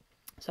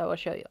 So I'll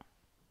show you.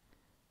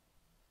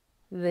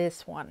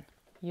 This one.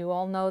 You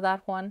all know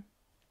that one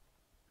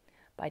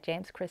by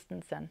James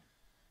Christensen.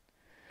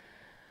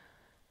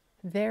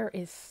 There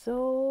is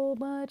so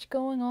much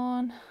going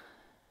on.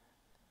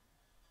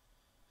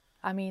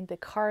 I mean, the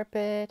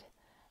carpet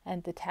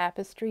and the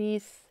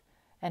tapestries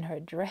and her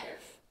dress.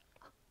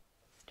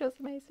 It's just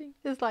amazing.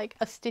 It's like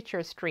a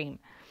stitcher's dream.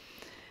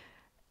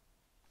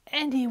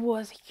 And it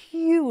was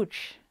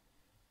huge.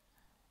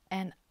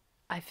 And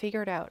I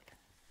figured out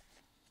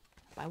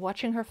by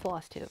watching her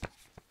Flosstube,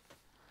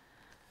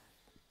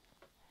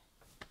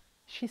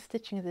 she's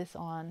stitching this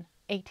on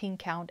 18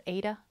 count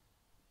Aida.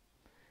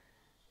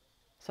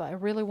 So I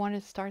really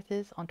wanted to start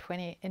this on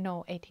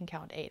 18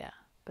 count Aida.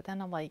 But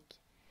then I'm like,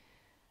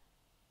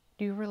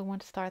 do you really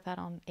want to start that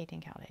on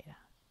 18 count Aida?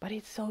 But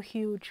it's so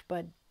huge.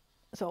 But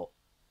so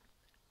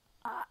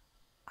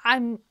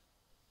I'm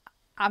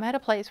at a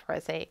place where I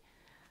say,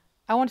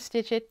 I want to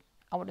stitch it.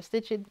 I want to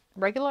stitch it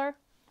regular.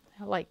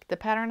 Like the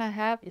pattern I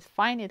have is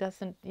fine. It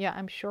doesn't, yeah,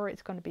 I'm sure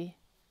it's going to be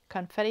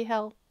confetti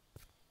hell.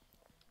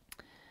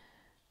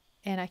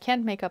 And I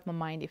can't make up my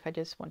mind if I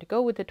just want to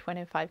go with the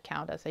 25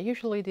 count as I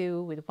usually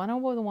do, with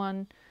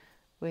 1/1,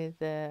 with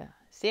the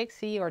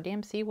CXC or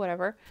DMC,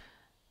 whatever.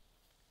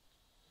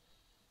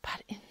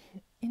 But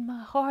in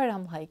my heart,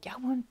 I'm like, I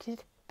want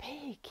it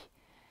big.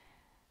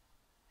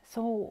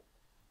 So,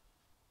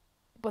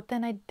 but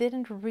then I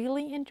didn't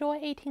really enjoy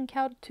 18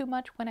 count too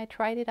much when I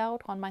tried it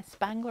out on my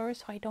Spangler,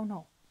 so I don't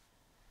know.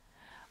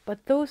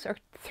 But those are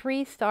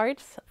 3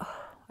 starts.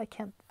 Oh,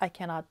 I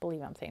cannot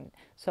believe I'm saying it.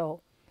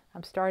 So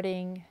I'm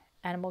starting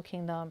Animal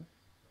Kingdom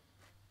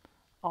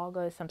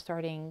August. I'm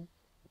starting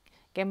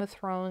Game of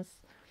Thrones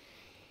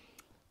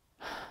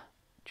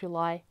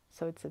July.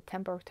 So it's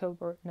September,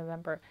 October,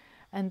 November.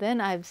 And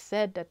then I've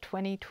said that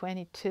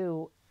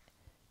 2022,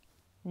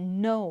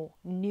 no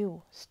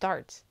new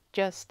starts,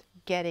 just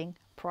getting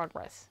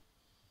progress.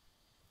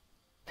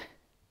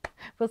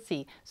 We'll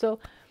see. So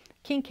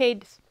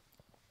Kincaid's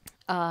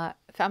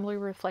Family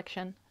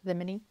Reflection, the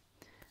mini,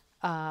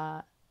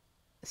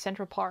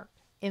 Central Park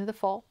in the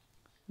fall,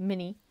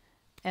 mini,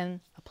 and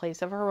A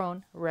Place of Her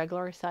Own,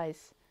 regular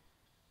size,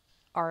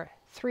 are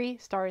 3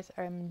 stars.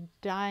 I'm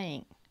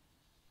dying.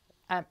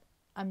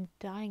 I'm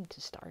dying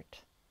to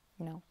start,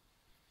 you know.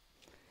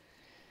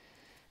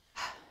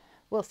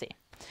 We'll see.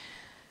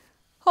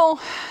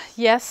 Oh,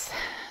 yes.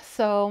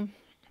 So,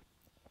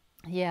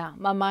 yeah,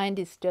 my mind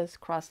is just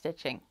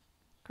cross-stitching.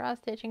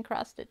 Cross-stitching,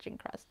 cross-stitching,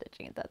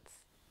 cross-stitching.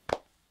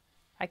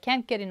 I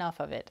can't get enough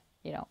of it,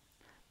 you know.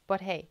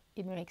 But hey,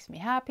 it makes me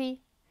happy.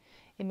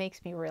 It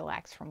makes me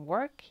relax from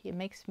work. It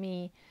makes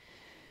me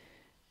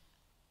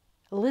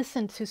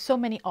listen to so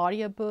many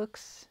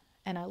audiobooks,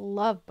 and I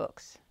love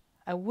books.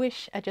 I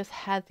wish I just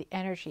had the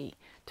energy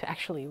to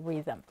actually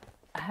read them.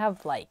 I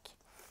have like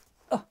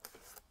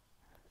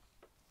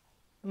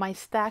my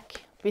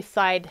stack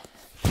beside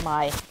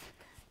my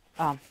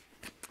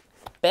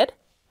bed.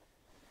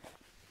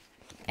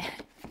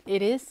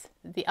 It is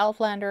the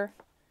Outlander.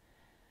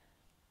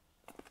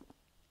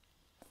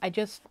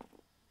 It's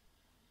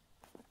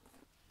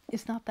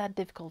not that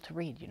difficult to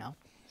read, you know.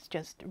 It's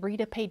just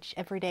read a page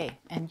every day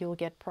and you'll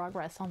get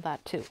progress on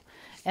that too.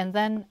 And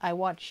then I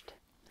watched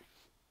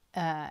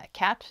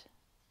Cat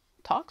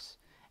Talks,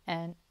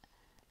 and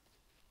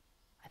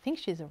I think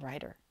she's a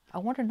writer. I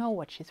want to know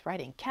what she's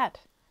writing. Cat,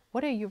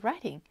 what are you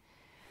writing?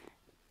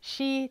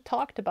 She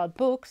talked about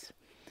books,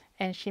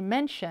 and she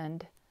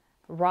mentioned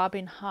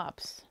Robin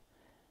Hobb's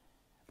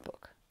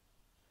book.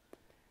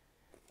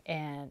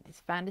 And it's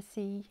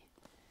fantasy,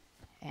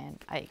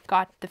 and I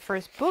got the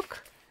first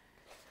book.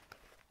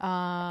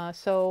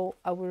 So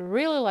I would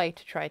really like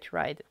to try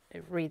to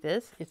read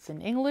this. It's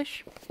in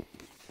English.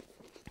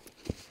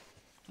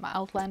 My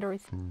Outlander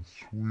is in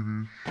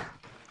Swedish,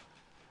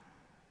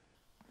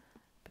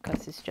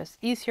 because it's just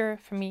easier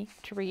for me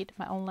to read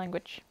my own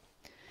language.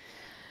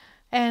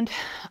 And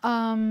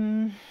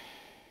I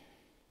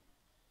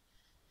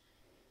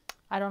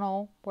don't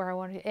know where I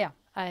want to. Yeah,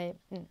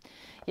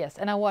 yes,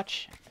 and I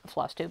watch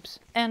Flosstubes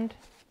and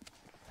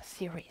a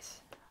series.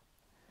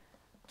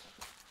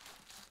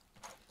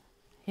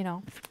 You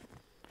know,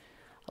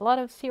 a lot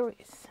of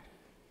series.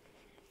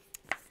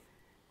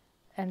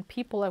 And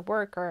people at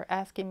work are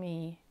asking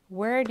me,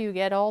 where do you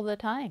get all the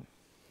time?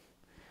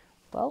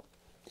 Well,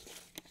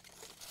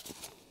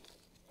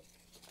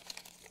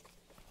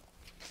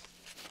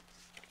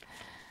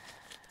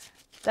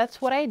 that's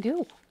what I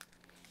do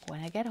when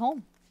I get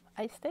home.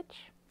 I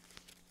stitch.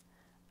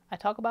 I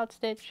talk about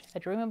stitch. I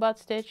dream about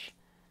stitch.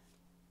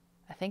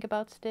 I think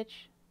about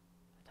stitch.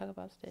 I talk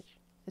about stitch.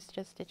 It's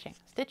just stitching.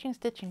 Stitching,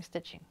 stitching,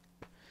 stitching.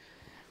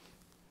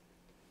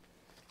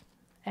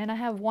 And I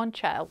have one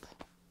child,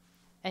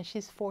 and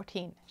she's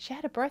 14. She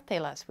had a birthday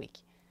last week.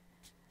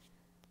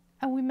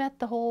 And we met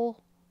the whole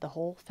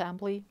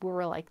family. We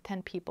were like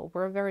 10 people.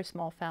 We're a very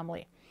small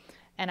family.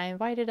 And I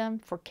invited them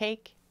for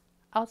cake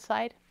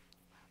outside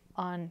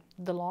on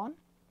the lawn.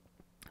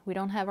 We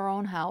don't have our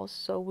own house,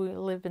 so we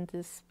live in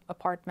this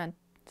apartment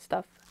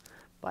stuff,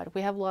 but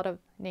we have a lot of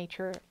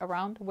nature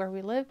around where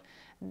we live,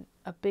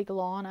 a big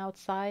lawn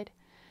outside.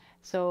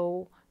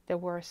 So there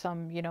were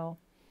some, you know,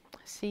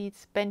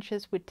 seats,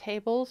 benches with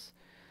tables,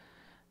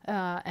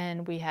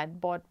 and we had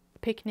bought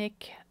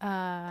picnic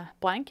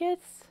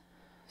blankets.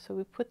 So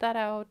we put that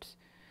out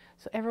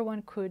so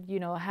everyone could, you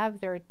know,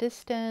 have their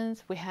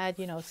distance. We had,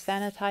 you know,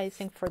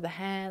 sanitizing for the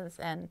hands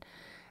and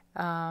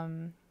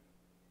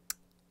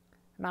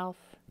mouth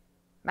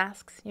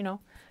masks, you know,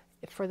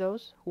 for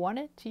those who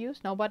wanted to use.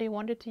 Nobody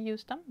wanted to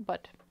use them,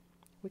 but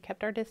we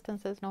kept our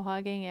distances, no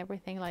hugging,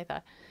 everything like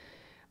that.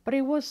 But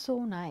it was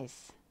so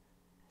nice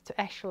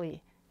to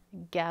actually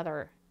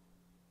gather.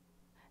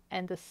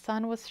 And the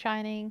sun was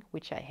shining,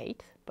 which I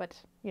hate, but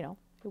you know,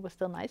 it was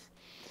still nice.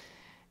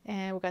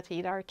 And we got to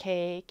eat our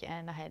cake,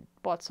 and I had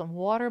bought some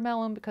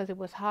watermelon because it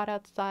was hot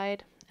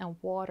outside, and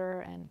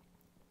water and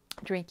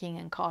drinking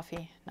and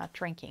coffee. Not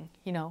drinking,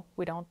 you know,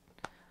 we don't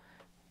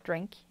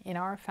drink in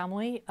our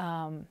family,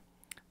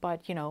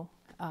 but you know,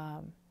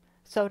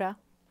 soda.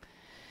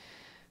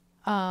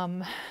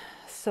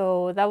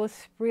 So that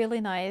was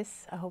really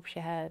nice. I hope she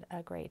had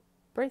a great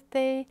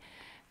birthday.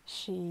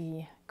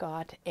 She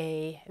got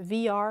a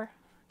VR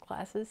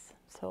glasses,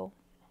 so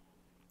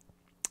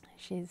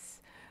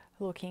she's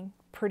looking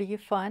pretty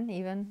fun.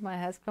 Even my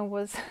husband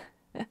was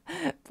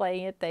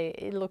playing it.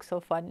 It looks so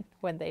fun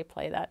when they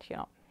play that, you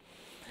know.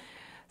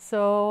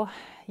 So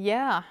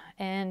yeah,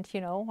 and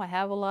you know, I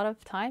have a lot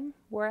of time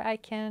where I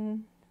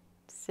can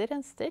sit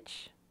and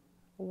stitch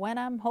when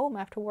I'm home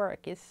after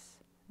work. It's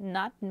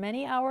not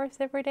many hours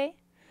every day,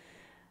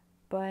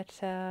 but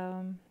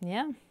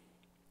yeah,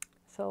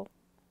 so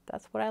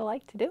that's what I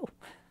like to do.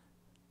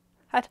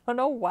 I don't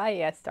know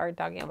why I started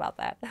talking about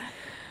that.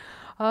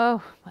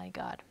 Oh my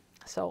God.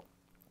 So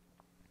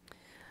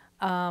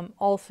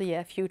also,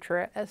 yeah,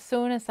 future. As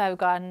soon as I've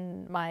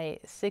gotten my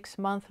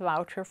 6-month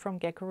voucher from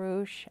Gecko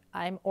Rouge,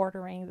 I'm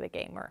ordering the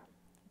gamer.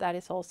 That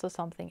is also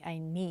something I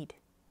need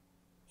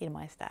in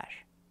my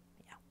stash.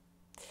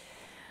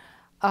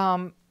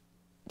 Yeah.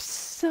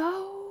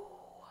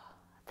 So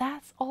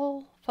that's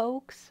all,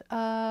 folks.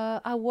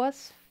 I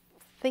was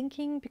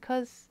thinking,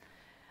 because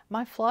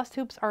my floss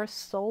tubes are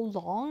so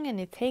long and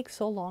it takes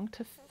so long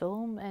to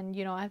film, and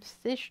you know, I've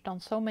stitched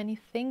on so many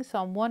things, so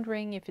I'm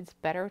wondering if it's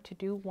better to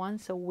do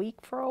once a week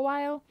for a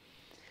while,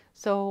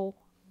 so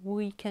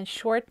we can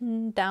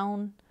shorten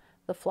down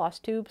the floss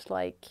tubes.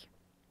 Like,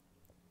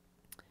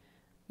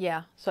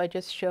 yeah, so I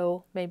just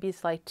show maybe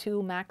it's like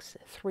 2, max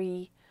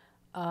 3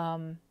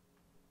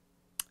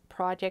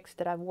 projects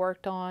that I've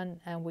worked on,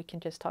 and we can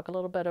just talk a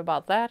little bit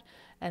about that,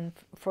 and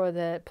for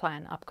the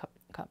plan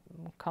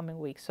upcoming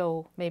week.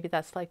 So maybe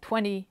that's like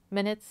 20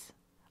 minutes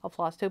of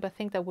Flosstube. I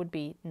think that would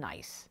be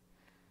nice.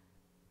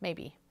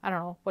 Maybe. I don't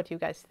know what you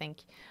guys think.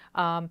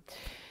 I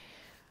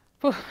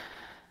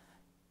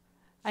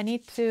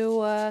need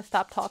to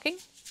stop talking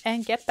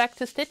and get back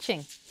to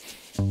stitching.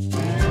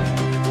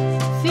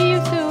 See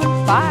you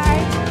soon.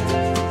 Bye.